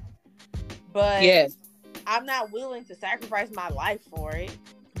 Yes. But yes. I'm not willing to sacrifice my life for it.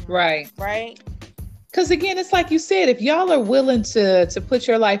 Right. Right. Because again, it's like you said, if y'all are willing to put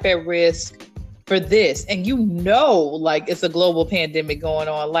your life at risk for this, and you know, like, it's a global pandemic going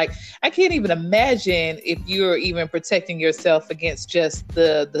on, like, I can't even imagine if you're even protecting yourself against just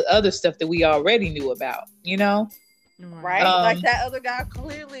the other stuff that we already knew about, you know? Right. Like that other guy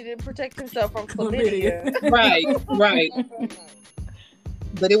clearly didn't protect himself from chlamydia. Right.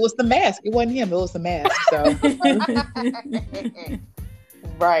 But it was the mask. It wasn't him. It was the mask. So,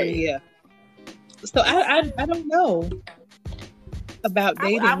 right. Yeah. So I don't know about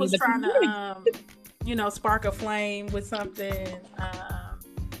dating. I was trying to, spark a flame with something,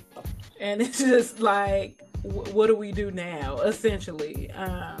 and it's just like, what do we do now? Essentially.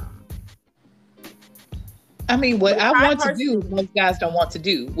 I mean, what I want to do, most guys don't want to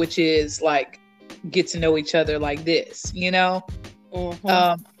do, which is like get to know each other like this, you know.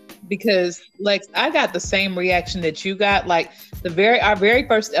 Mm-hmm. Because Lex, I got the same reaction that you got. Like our very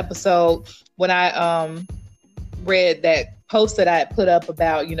first episode, when I read that post that I had put up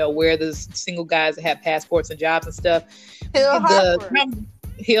about, where the single guys that have passports and jobs and stuff.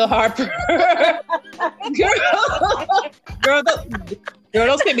 Hill Harper. girl,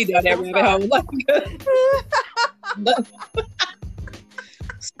 don't send me down that rabbit hole.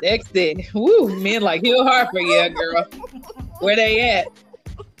 Sexy. Woo, men like Hill Harper, yeah, girl. Where they at?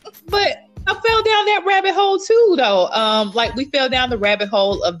 But I fell down that rabbit hole too, though. Like, we fell down the rabbit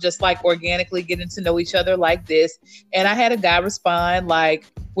hole of just like organically getting to know each other like this. And I had a guy respond like,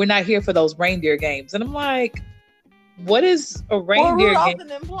 "We're not here for those reindeer games." And I'm like, what is a reindeer game? And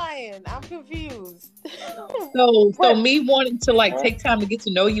them playing. I'm confused. So me wanting to like take time to get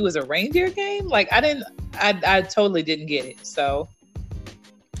to know you as a reindeer game? Like, I totally didn't get it. So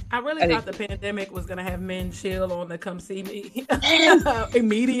I really thought the pandemic was going to have men chill on the come see me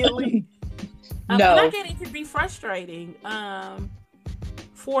immediately. No. And I get it can be frustrating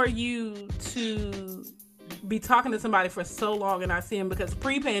for you to be talking to somebody for so long and not see them, because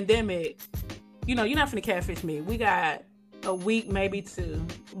pre-pandemic, you're not finna catfish me. We got a week, maybe two,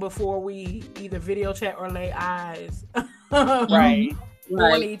 before we either video chat or lay eyes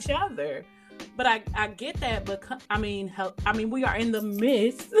on each other. But I get that, but I mean, we are in the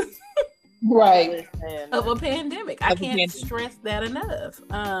midst of a pandemic. I can't stress that enough.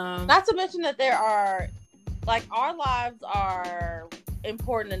 Not to mention that there are, like, our lives are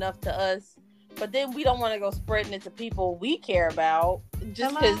important enough to us, but then we don't want to go spreading it to people we care about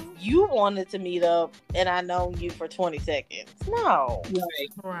just because you wanted to meet up and I know you for 20 seconds. No.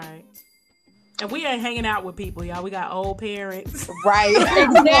 Right. And we ain't hanging out with people, y'all. We got old parents. Right.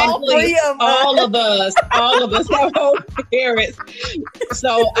 Exactly. All of us have old parents.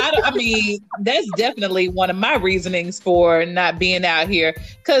 So, I mean, that's definitely one of my reasonings for not being out here.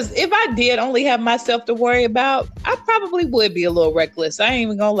 Because if I did only have myself to worry about, I probably would be a little reckless. I ain't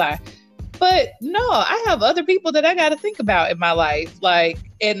even gonna lie. But no, I have other people that I got to think about in my life. Like,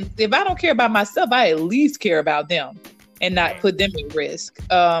 and if I don't care about myself, I at least care about them and not put them at risk.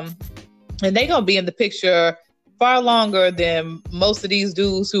 And they gonna be in the picture far longer than most of these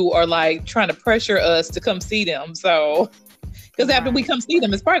dudes who are like trying to pressure us to come see them. So, because after we come see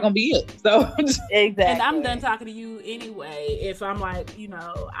them, it's probably gonna be it. So exactly. And I'm done talking to you anyway. If I'm like,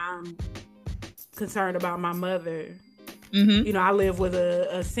 I'm concerned about my mother. Mm-hmm. I live with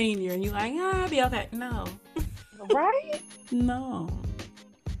a senior, and you're like, I'll be okay. No, right? No,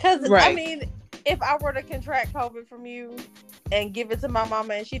 because I mean, if I were to contract COVID from you and give it to my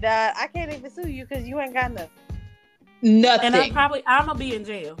mama and she died, I can't even sue you because you ain't got nothing. And I'm gonna be in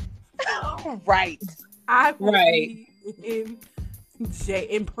jail. Right. I will be in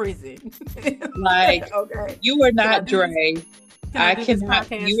in prison. Like, okay. You are not Dre. I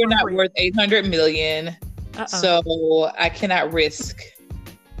cannot. You are not worth $800 million. So I cannot risk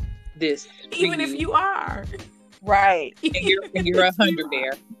this. Even if you are. Right. And you're a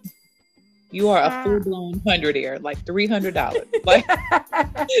hundredaire. You are a full-blown hundredaire, like $300. Like,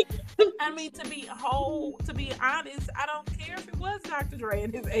 I mean, to be honest, I don't care if it was Dr. Dre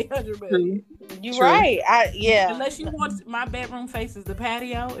and his $800 million. You're right. Yeah. Unless you want, my bedroom faces the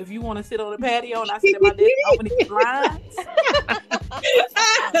patio. If you want to sit on the patio and I sit at my desk opening blinds,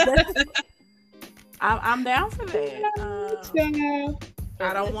 I'm down for that.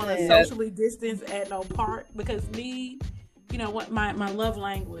 I don't want to socially distance at no park because you know what, my love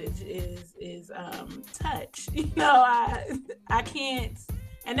language is touch. You know, I can't,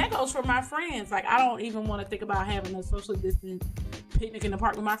 and that goes for my friends. Like, I don't even want to think about having a socially distant picnic in the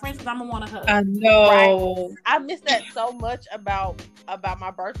park with my friends because I'm gonna want to hug. I know. Right? I miss that so much about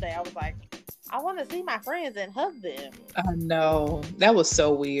my birthday. I was like, I want to see my friends and hug them. I know. That was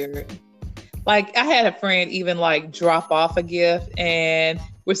so weird. Like, I had a friend even like drop off a gift, and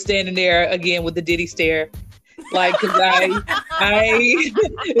we're standing there again with the Diddy stare. Like, cause I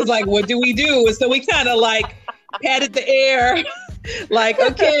was like, what do we do? And so we kind of like patted the air, like,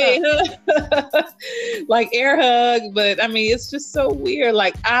 okay, like air hug. But I mean, it's just so weird.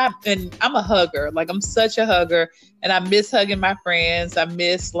 Like, I'm a hugger. Like, I'm such a hugger, and I miss hugging my friends. I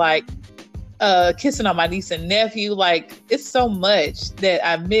miss like kissing on my niece and nephew. Like, it's so much that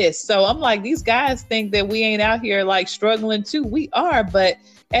I miss. So I'm like, these guys think that we ain't out here like struggling too. We are, but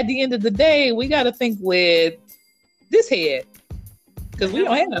at the end of the day, we got to think with this head, because we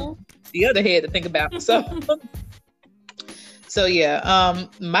don't have the other head to think about. So yeah,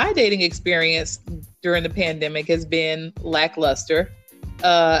 my dating experience during the pandemic has been lackluster.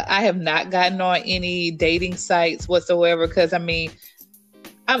 I have not gotten on any dating sites whatsoever, because I mean,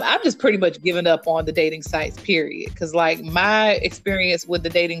 I'm just pretty much giving up on the dating sites, period. Because like, my experience with the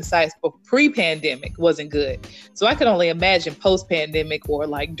dating sites for pre-pandemic wasn't good. So I could only imagine post-pandemic or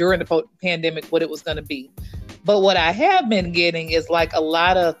like during the pandemic what it was going to be. But what I have been getting is like a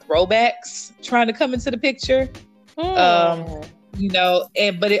lot of throwbacks trying to come into the picture. You know,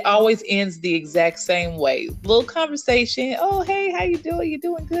 but it always ends the exact same way. Little conversation. Oh, hey, how you doing? You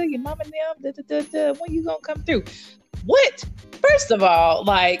doing good? Your mom and them? When you gonna come through? What? First of all,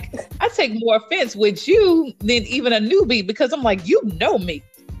 like, I take more offense with you than even a newbie, because I'm like, you know me.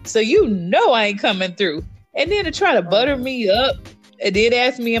 So you know I ain't coming through. And then to try to butter me up and then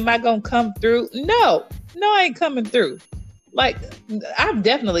ask me, am I going to come through? No, I ain't coming through. Like, I've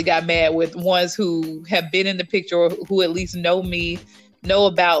definitely got mad with ones who have been in the picture, or who at least know me, know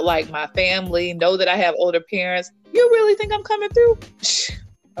about like my family, know that I have older parents. You really think I'm coming through?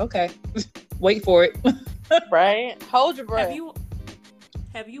 Okay. Wait for it. Right? Hold your breath.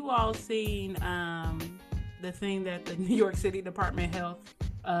 Have you all seen the thing that the New York City Department of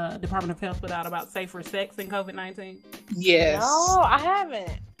Health put out about safer sex in COVID-19? Yes. No, I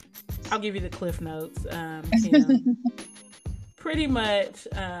haven't. I'll give you the cliff notes. Pretty much,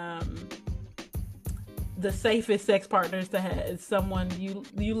 the safest sex partners to have is someone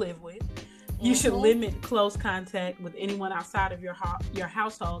you live with. You should limit close contact with anyone outside of your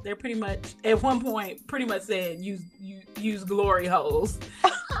household. They're pretty much, at one point, pretty much said use glory holes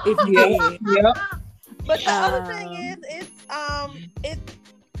if you can. Yep. But the other thing is, it's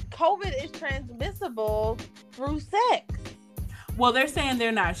COVID is transmissible through sex. Well, they're saying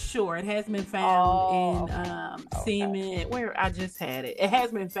they're not sure. It has been found in semen. Where I just had it. It has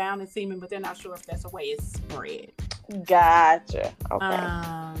been found in semen, but they're not sure if that's the way it's spread. Gotcha. Okay.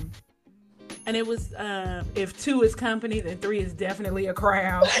 And it was, if 2 is company, then 3 is definitely a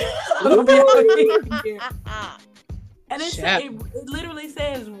crowd. And it literally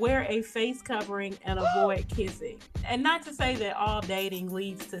says, wear a face covering and avoid kissing. And not to say that all dating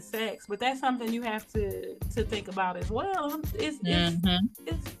leads to sex, but that's something you have to think about as well. It's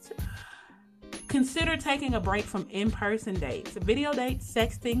consider taking a break from in-person dates, video dates,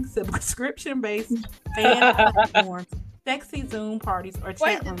 sexting, subscription-based fan platforms, sexy Zoom parties, or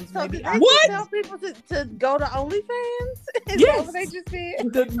chat rooms. So maybe what? Tell people to go to OnlyFans? Is that what they just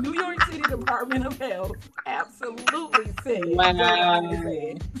said? The New York City Department of Health absolutely said. Wow.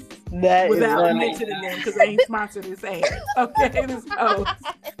 That without mentioning them, because they ain't sponsored this ad. Okay, this post.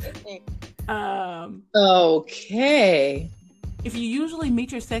 Okay. If you usually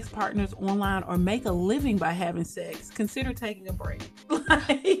meet your sex partners online or make a living by having sex, consider taking a break.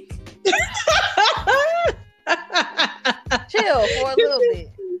 Chill for a little bit.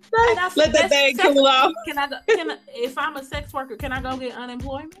 Let that thing cool off. If I'm a sex worker, can I go get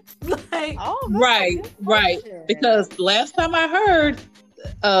unemployment? Like, right. Because last time I heard,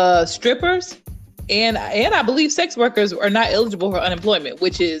 strippers and I believe sex workers are not eligible for unemployment,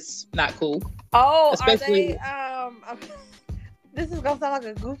 which is not cool. Oh, especially, are they? This is gonna sound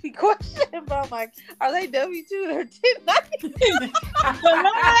like a goofy question, but I'm like, are they W-2 or 1099?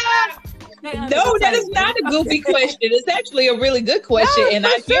 No, that is not a goofy question. It's actually a really good question. No,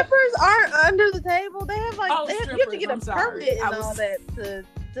 and strippers aren't under the table. They have you have to get a permit and all that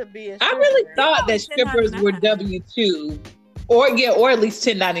to be a stripper. I really thought that strippers were W-2 or at least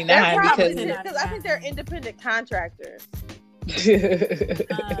 1099 because I think they're independent contracters.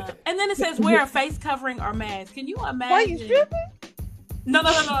 And then it says wear a face covering or mask. Can you imagine? Why you stripping? No.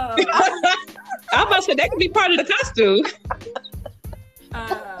 I'm about to say that could be part of the costume.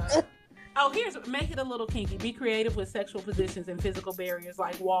 Make it a little kinky. Be creative with sexual positions and physical barriers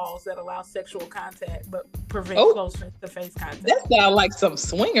like walls that allow sexual contact but prevent close to face contact. That sounds like some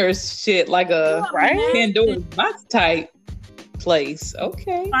swingers shit, like a Pandora's box type place.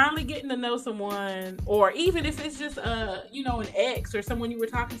 Okay. Finally getting to know someone, or even if it's just an ex or someone you were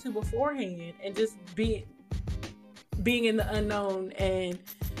talking to beforehand, and just being in the unknown and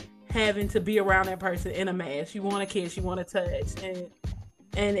having to be around that person in a mask. You want to kiss, you want to touch,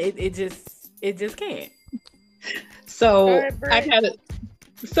 and it just can't. So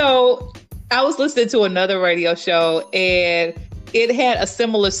I was listening to another radio show, and it had a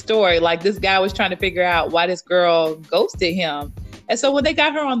similar story. Like, this guy was trying to figure out why this girl ghosted him. And so when they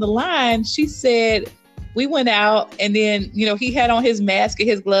got her on the line, she said, we went out, and then, he had on his mask and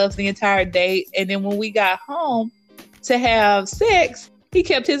his gloves the entire date. And then when we got home to have sex, he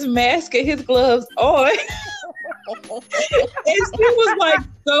kept his mask and his gloves on. And she was like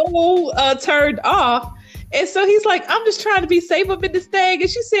so turned off. And so he's like, I'm just trying to be safe up in this thing. And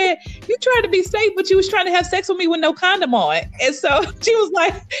she said, you trying to be safe, but you was trying to have sex with me with no condom on. And so she was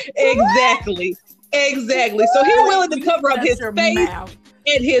like, exactly. So he's willing to cover up his face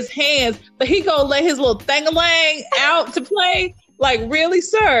and his hands, but he gonna let his little thing-a-lang out to play. Like, really,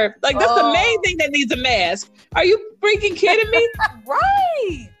 sir? Like, that's the main thing that needs a mask. Are you freaking kidding me?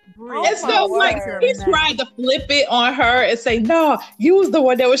 Right. And so, he tried to flip it on her and say, no, you was the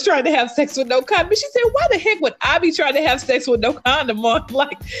one that was trying to have sex with no condom. But she said, why the heck would I be trying to have sex with no condom on?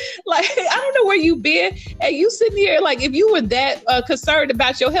 Like, I don't know where you been. And you sitting here, like, if you were that concerned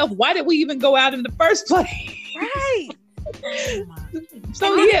about your health, why did we even go out in the first place? Right.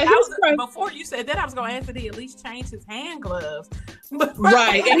 So before you said that, I was going to ask, did he at least change his hand gloves?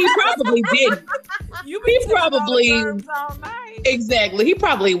 Right, and he probably didn't. Exactly. He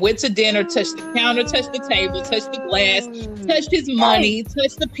probably went to dinner, touched the counter, touched the table, touched the glass, touched his money,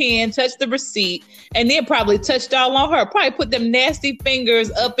 touched the pen, touched the receipt, and then probably touched all on her. Probably put them nasty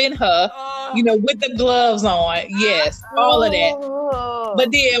fingers up in her, with the gloves on. Yes, all of that.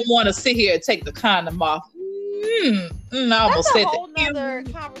 But then want to sit here and take the condom off. That's a whole nother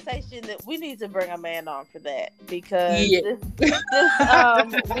conversation that we need to bring a man on for that, because we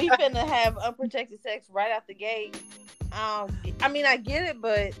finna have unprotected sex right out the gate. I mean, I get it,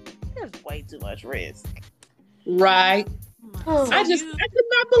 but there's way too much risk. Right. I could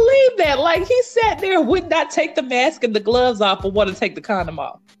not believe that. Like, he sat there, would not take the mask and the gloves off, but want to take the condom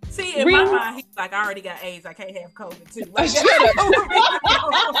off. See, in my mind, he's like, I already got AIDS. I can't have COVID too. Like,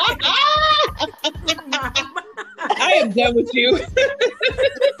 I am done with you.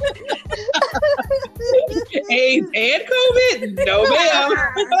 AIDS and COVID? No, ma'am.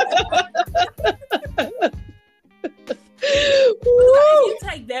 You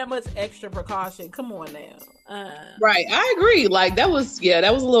take that much extra precaution. Come on now. Right, I agree. Like, that was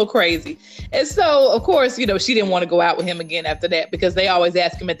a little crazy. And so, of course, she didn't want to go out with him again after that, because they always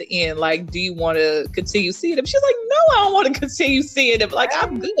ask him at the end, like, do you want to continue seeing him? She's like, no, I don't want to continue seeing him. Like,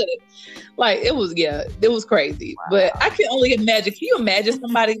 I'm good. Like, it was crazy. Wow. But I can only imagine. Can you imagine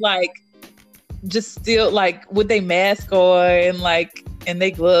somebody, like, just still, like, with their mask on, like, and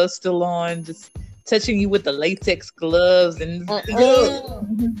their gloves still on, just touching you with the latex gloves and because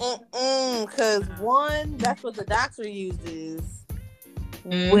one, that's what the doctor uses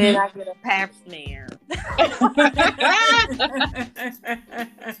when I get a pap smear.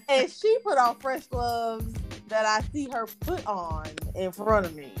 And she put on fresh gloves that I see her put on in front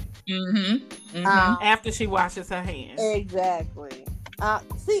of me. After she washes her hands. Exactly.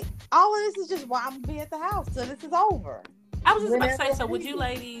 See, all of this is just why I'm gonna be at the house till this is over. I was just about to say, so would you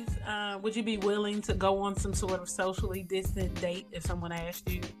ladies, would you be willing to go on some sort of socially distant date if someone asked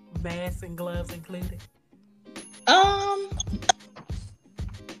you, masks and gloves included?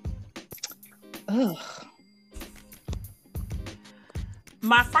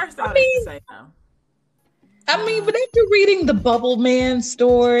 My first thought is to say no. I mean, but after reading the Bubble Man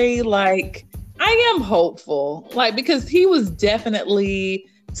story, like, I am hopeful. Like, because he was definitely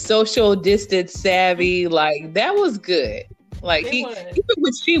social distance savvy. Like, that was good. Like, even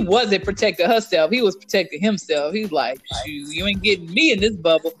when she wasn't protecting herself, he was protecting himself. He's like, you ain't getting me in this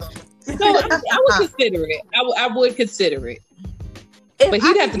bubble. So I would consider it. I would consider it. But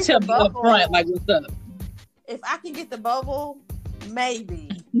he'd have to tell me up front, like, what's up? If I can get the bubble, maybe.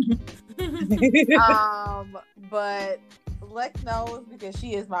 But Lex knows because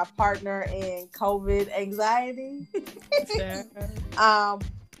she is my partner in COVID anxiety.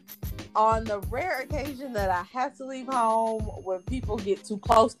 On the rare occasion that I have to leave home when people get too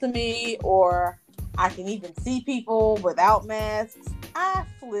close to me, or I can even see people without masks, I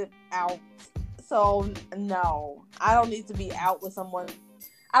flip out. So no, I don't need to be out with someone.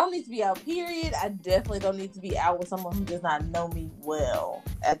 I don't need to be out, period. I definitely don't need to be out with someone who does not know me well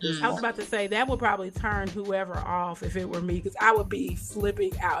at this point. I was about to say, that would probably turn whoever off if it were me, because I would be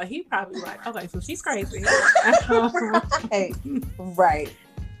flipping out. He'd probably be like, okay, so she's crazy. Right.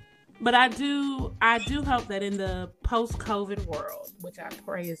 But I do hope that in the post-COVID world, which I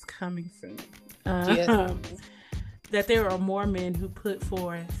pray is coming soon, that there are more men who put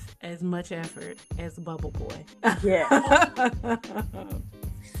forth as much effort as Bubble Boy. Yeah.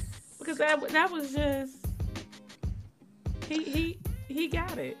 Because that was just he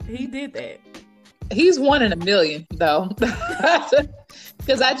got it. He did that. He's 1 in a million though.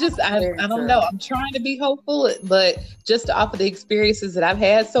 Because I don't know. I'm trying to be hopeful, but just off of the experiences that I've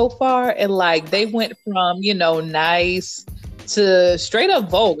had so far, and like they went from, nice to straight up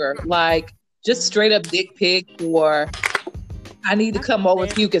vulgar, like just straight up dick pic, or I need to come over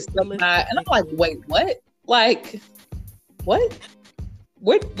if you can suck my, and I'm like, wait, what? Like, what?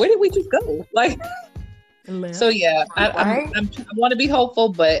 Where did we just go? Like, so yeah, I want to be hopeful,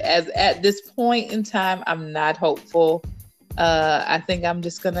 but at this point in time, I'm not hopeful. I think I'm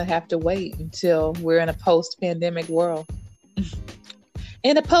just gonna have to wait until we're in a post-pandemic world.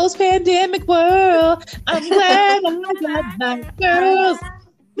 In a post-pandemic world, I'm glad I got my girls.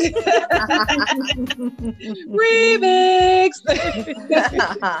 Remix.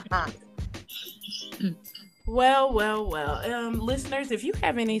 Well. Listeners, if you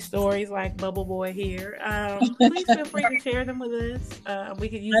have any stories like Bubble Boy here, please feel free to share them with us. We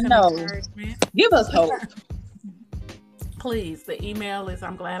could use some encouragement. Give us hope. Please. The email is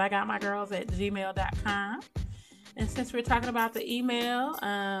imgladIgotmygirls@gmail.com. And since we're talking about the email,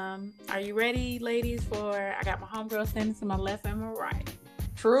 are you ready, ladies, for I got my homegirl standing to my left and my right?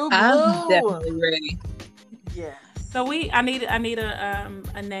 True blue. I'm definitely ready. Yeah. So I need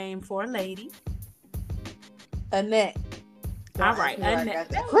a name for a lady. Annette. All right, Annette.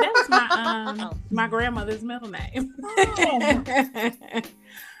 That was my grandmother's middle name.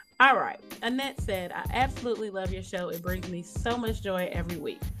 All right. Annette said, I absolutely love your show. It brings me so much joy every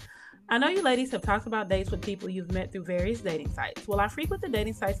week. I know you ladies have talked about dates with people you've met through various dating sites. Well, I frequent the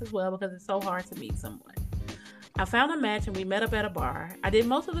dating sites as well because it's so hard to meet someone. I found a match and we met up at a bar. I did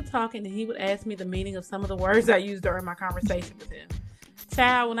most of the talking and he would ask me the meaning of some of the words I used during my conversation with him.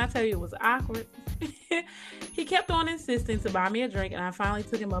 Child, when I tell you it was awkward, he kept on insisting to buy me a drink and I finally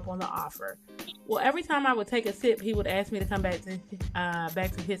took him up on the offer. Well, every time I would take a sip, he would ask me to come back to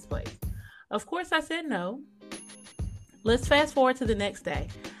his place. Of course, I said no. Let's fast forward to the next day.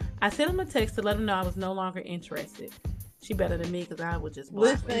 I sent him a text to let him know I was no longer interested. She better than me because I would just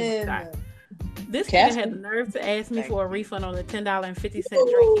block him. This nigga had the nerve to ask me for a refund on the $10.50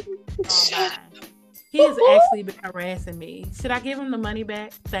 drink. He has actually been harassing me. Should I give him the money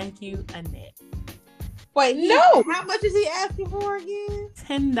back? Thank you, Annette. Wait, no. How much is he asking for again?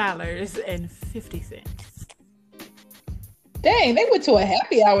 $10.50. Dang, they went to a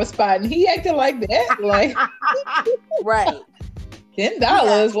happy hour spot and he acted like that. Like, right.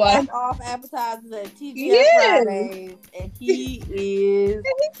 $10, like off appetizers at TGI Fridays, and he is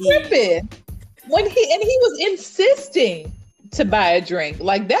tripping. When he was insisting to buy a drink,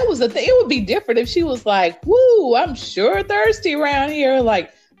 like that was the thing. It would be different if she was like, "Woo, I'm sure thirsty around here."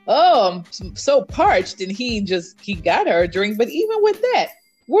 Like, "Oh, I'm so parched," and he got her a drink. But even with that,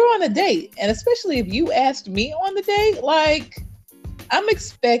 we're on a date, and especially if you asked me on the date, like, I'm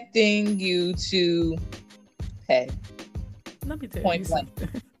expecting you to pay. Let me tell you something.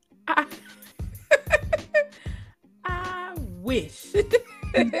 I wish. I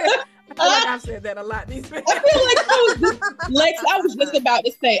feel like I've said that a lot these days. I feel like Lex, I was just about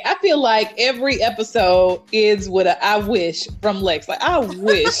to say, I feel like every episode is with a I wish from Lex. Like, I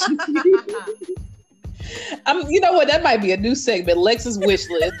wish. You know what? That might be a new segment. Lex's wish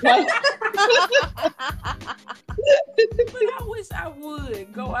list. Like, but I wish I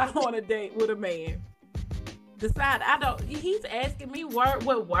would go out on a date with a man. Decide he's asking me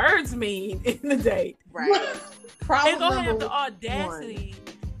what words mean in the date. Right. Problem and gonna have the audacity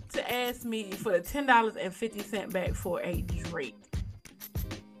to ask me for the $10.50 back for a drink.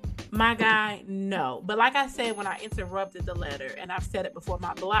 My guy, no. But like I said, when I interrupted the letter, and I've said it before,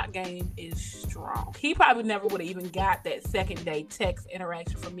 my block game is strong. He probably never would have even got that second day text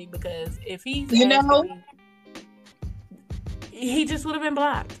interaction from me, because if he's me, he just would have been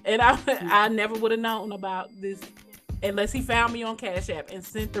blocked. And I never would have known about this unless he found me on Cash App and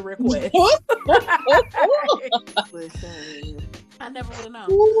sent the request. I never would have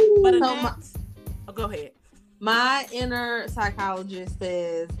known. But go ahead. My inner psychologist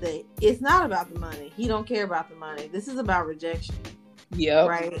says that it's not about the money. He don't care about the money. This is about rejection. Yeah.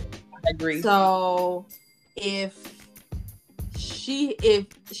 Right? I agree. So if she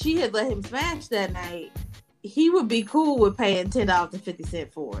had let him smash that night, he would be cool with paying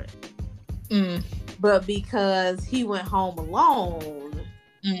 $10.50 for it. But because he went home alone,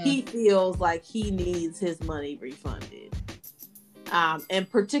 he feels like he needs his money refunded. And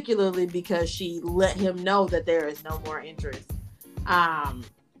particularly because she let him know that there is no more interest.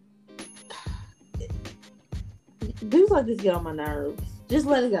 Dudes like this get on my nerves. Just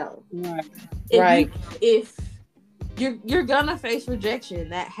let it go. Right. If you're gonna face rejection,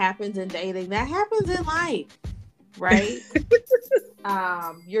 that happens in dating. That happens in life, right?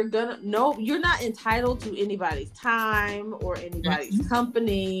 You're not entitled to anybody's time or anybody's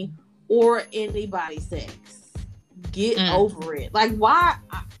company or anybody's sex. Get over it. Like, why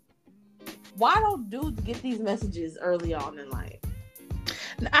don't dudes get these messages early on in life?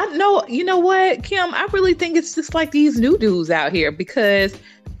 I know, you know what, Kim? I really think it's just like these new dudes out here, because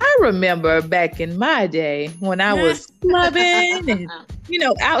I remember back in my day when I was clubbing and,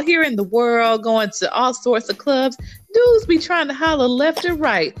 out here in the world, going to all sorts of clubs, dudes be trying to holler left and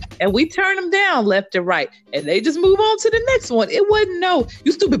right, and we turn them down left and right, and they just move on to the next one. It wasn't no,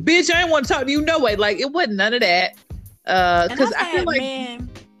 you stupid bitch, I ain't want to talk to you no way. Like, it wasn't none of that. Because I feel like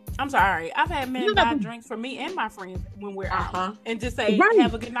I'm sorry, I've had men buy drinks for me and my friends when we're out and just say,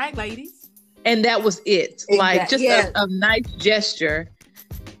 have a good night, ladies. And that was it. Like, just a nice gesture.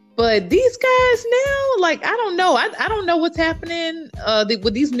 But these guys now, like, I don't know. I don't know what's happening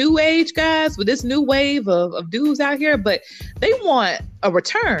with these new age guys, with this new wave of dudes out here, but they want a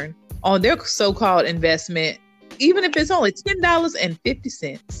return on their so-called investment, even if it's only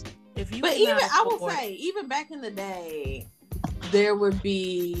 $10.50. But even, I will say, even back in the day, there would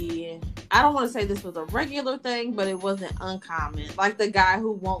be, I don't want to say this was a regular thing, but it wasn't uncommon. Like the guy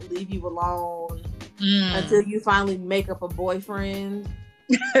who won't leave you alone until you finally make up a boyfriend.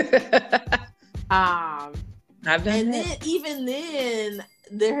 I've done and that. Then even then,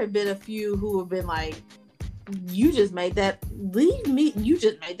 there have been a few who have been like, you just made that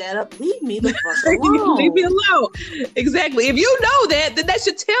up. Leave me the fuck alone. Leave me alone. Exactly. If you know that, then that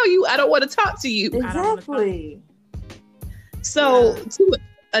should tell you I don't want to talk to you. Exactly. So to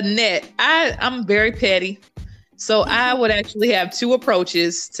Annette, I'm very petty. So I would actually have two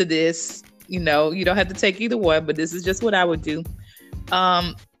approaches to this. You don't have to take either one, but this is just what I would do.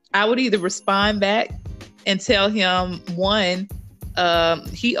 I would either respond back and tell him, one,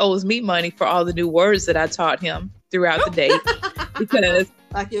 he owes me money for all the new words that I taught him throughout the day, because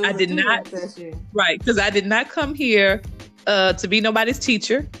I did not, because I did not come here to be nobody's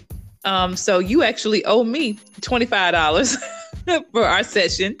teacher. So you actually owe me $25 for our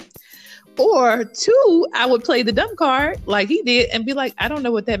session. Or two, I would play the dumb card like he did and be like, I don't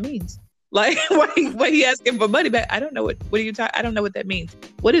know what that means. Like, why he asking for money back? I don't know what are you talking? I don't know what that means.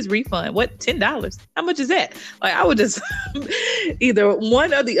 What is refund? What, $10? How much is that? Like, I would just either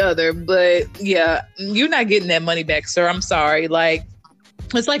one or the other. But yeah, you're not getting that money back, sir. I'm sorry. Like,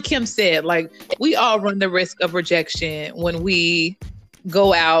 it's like Kim said, like, we all run the risk of rejection when we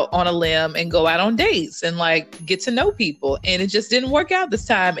go out on a limb and go out on dates and like get to know people. And it just didn't work out this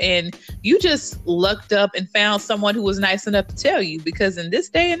time. And you just lucked up and found someone who was nice enough to tell you, because in this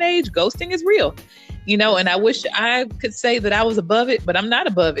day and age, ghosting is real, and I wish I could say that I was above it, but I'm not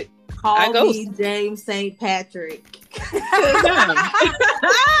above it. Call me James St. Patrick.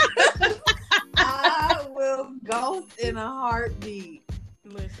 I will ghost in a heartbeat.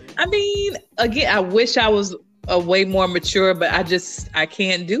 Listen. I mean, again, I wish I was a way more mature, but I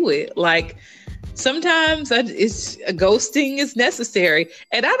can't do it. Like, sometimes ghosting is necessary,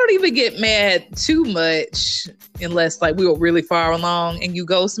 and I don't even get mad too much unless like we were really far along and you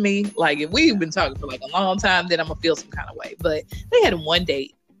ghost me. Like, if we've been talking for like a long time, then I'm gonna feel some kind of way. But they had one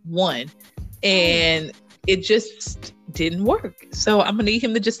date, and it just didn't work. So I'm gonna need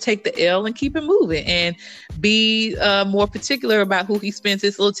him to just take the L and keep it moving, and be more particular about who he spends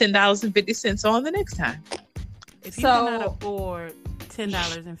his little $10.50 on the next time. If you cannot afford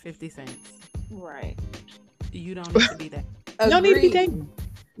 $10.50, right, you don't need to be that. You don't need to be dating.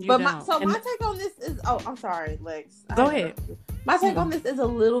 But my take on this is, I'm sorry, Lex. Go ahead. My take on this is a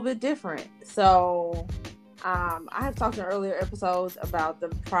little bit different. So, I have talked in earlier episodes about the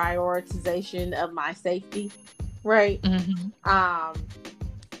prioritization of my safety, right? Mm-hmm.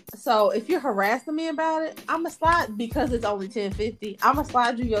 So if you're harassing me about it, I'm gonna slide, because it's only $10.50. I'm gonna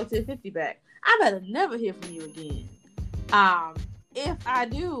slide you your $10.50 back. I better never hear from you again. If I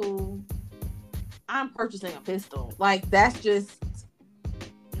do, I'm purchasing a pistol. Like, that's just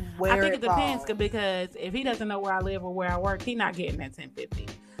where I think it depends, because if he doesn't know where I live or where I work, he's not getting that $10.50.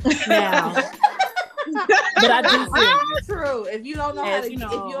 Now, but I do feel true. If you don't know how to, if you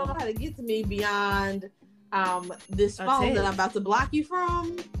don't know how to get to me beyond this phone that I'm about to block you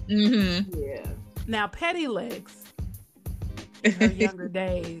from, yeah. Now, Petty Lex, in her younger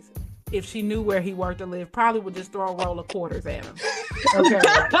days, if she knew where he worked or lived, probably would just throw a roll of quarters at him. Okay.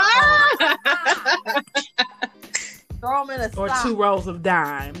 Throw them in a or stock. 2 rolls of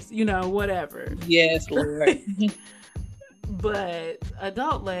dimes, whatever. Yes, Lord. But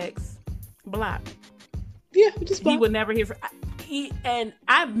adult Lex, block. Yeah, just block. He would never hear from. And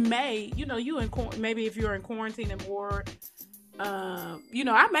I may, you in maybe if you're in quarantine and bored, I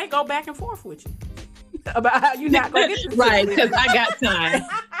may go back and forth with you about how you're not gonna get this right, because I got time,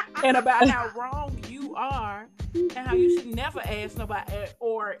 and about how wrong you are, and how you should never ask nobody,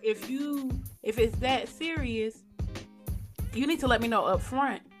 or if it's that serious, you need to let me know up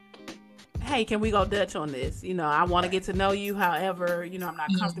front. Hey, can we go Dutch on this? I want to get to know you. However, I'm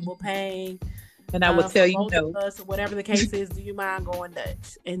not comfortable paying. And I will tell you no. Us, or whatever the case is, do you mind going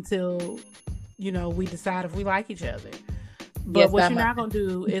Dutch until, we decide if we like each other? But yes, what you're not going to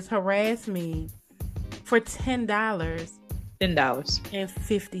do is harass me for $10.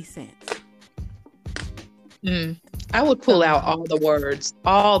 $10.50. I would pull out all the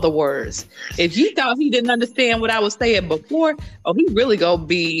words. If you thought he didn't understand what I was saying before, he really gonna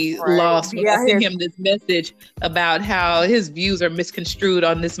be lost when I send him this message about how his views are misconstrued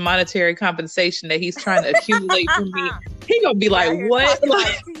on this monetary compensation that he's trying to accumulate from me. He gonna be like, what?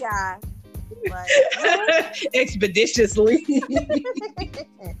 Expeditiously.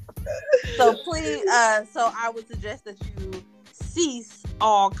 So please, so I would suggest that you cease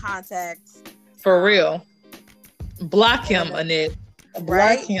all contacts. For real. Block him, Annette.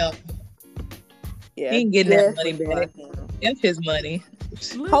 Block him. Yeah, he ain't getting that money back. That's his money.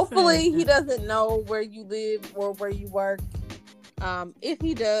 Hopefully he doesn't know where you live or where you work. If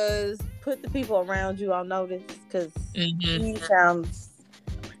he does, put the people around you on notice, because he sounds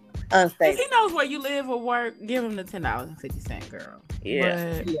unstable. If he knows where you live or work, give him the $10.50, girl.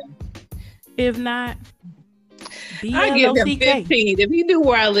 Yeah. If not, I give him 15. If he knew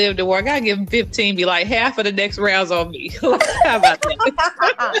where I lived to work, I give him 15. Be like, half of the next round's on me. How about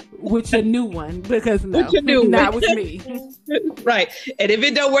that? With your new one, because not with me. Right. And if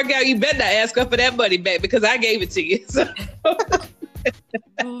it don't work out, you better not ask her for that money back, because I gave it to you. So.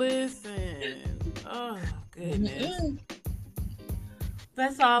 Listen. Oh goodness.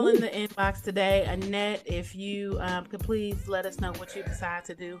 That's all in the inbox today. Annette, if you could please let us know what you decide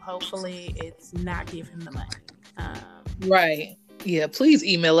to do. Hopefully it's not give him the money. Right. Yeah, please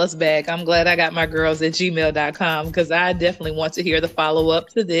email us back. I'm glad I got my girls at gmail.com, because I definitely want to hear the follow-up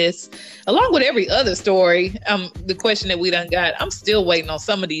to this, along with every other story. The question that we done got, I'm still waiting on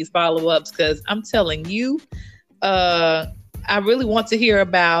some of these follow-ups, because I'm telling you, I really want to hear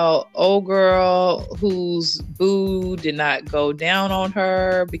about old girl whose boo did not go down on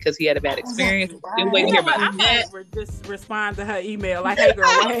her because he had a bad experience. Still waiting to hear about that. Just respond to her email like, hey girl,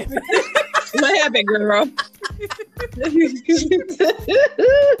 what happened? What happened, girl?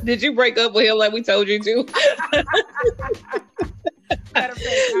 Did you break up with him like we told you to? Matter of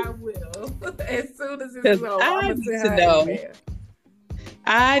fact, I will. As soon as it's over, I'm going to know.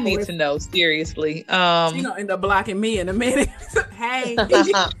 I need to know, seriously. She's going to end up blocking me in a minute. Hey.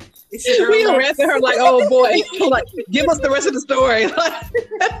 We harassing her like, oh boy. Like, give us the rest of the story.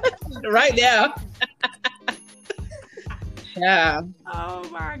 Right now. Yeah. Oh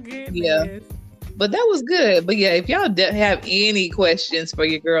my goodness. Yeah. But that was good. But yeah, if y'all have any questions for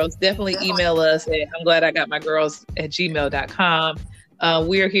your girls, definitely email us at imgladIgotmygirls@gmail.com.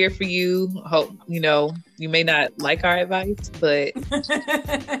 We're here for you. Hope you may not like our advice, but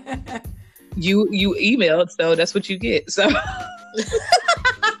you emailed, so that's what you get. So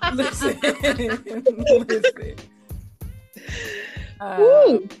listen.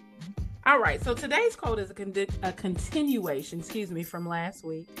 All right, so today's quote is a continuation, from last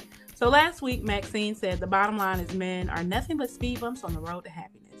week. So last week, Maxine said, the bottom line is men are nothing but speed bumps on the road to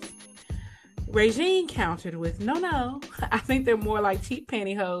happiness. Regine countered with, no, I think they're more like cheap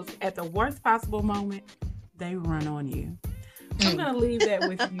pantyhose. At the worst possible moment, they run on you. I'm going to leave that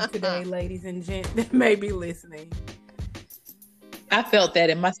with you today, ladies and gents that may be listening. I felt that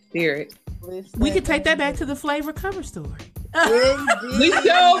in my spirit. We could take that back to the Flavor cover story. We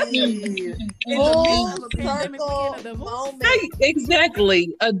go.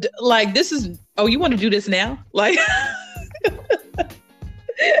 Exactly. Like, this is, you want to do this now? Like,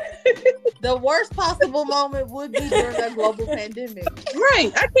 the worst possible moment would be during a global pandemic.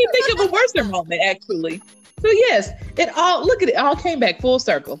 Right. I can't think of a worse moment, actually. So yes, look at it, all came back full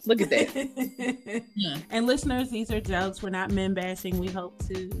circle. Look at that. And listeners, these are jokes. We're not men bashing. We hope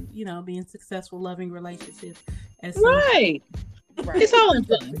to, be in successful, loving relationships. Right. It's all in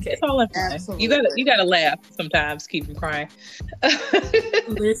fun. It's all in fun. Absolutely. You gotta laugh sometimes, keep from crying.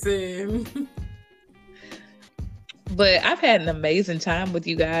 Listen. But I've had an amazing time with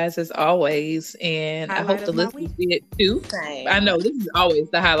you guys as always, and I hope the listeners did too. Same. I know this is always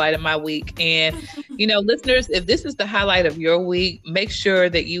the highlight of my week, and listeners, if this is the highlight of your week, make sure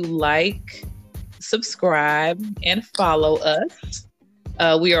that you like, subscribe, and follow us.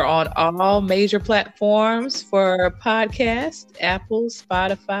 We are on all major platforms for podcasts: Apple,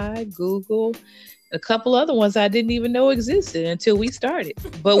 Spotify, Google, a couple other ones I didn't even know existed until we started,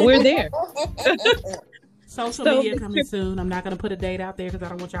 but we're there. Social media coming soon. I'm not going to put a date out there because I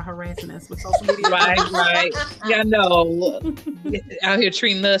don't want y'all harassing us with social media. Right. Yeah, no. Out here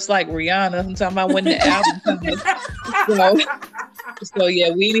treating us like Rihanna. I'm talking about when the album comes. So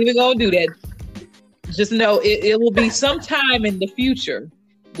yeah, we ain't even going to do that. Just know it will be sometime in the future.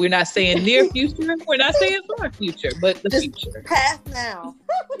 We're not saying near future. We're not saying far future, but the future. Past now.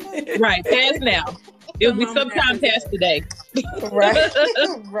 Right, past now. It'll be sometime past today. Right.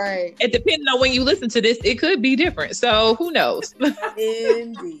 Right. And depending on when you listen to this, it could be different. So who knows?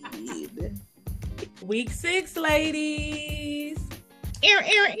 Indeed. Week 6, ladies.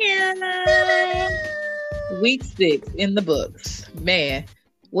 Week 6 in the books. Man.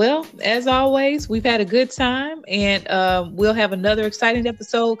 Well, as always, we've had a good time, and we'll have another exciting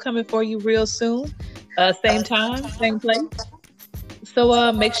episode coming for you real soon. Same time, same place.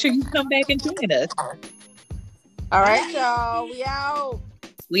 So make sure you come back and join us. All right, y'all. We out.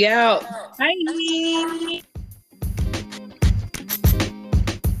 We out. Bye.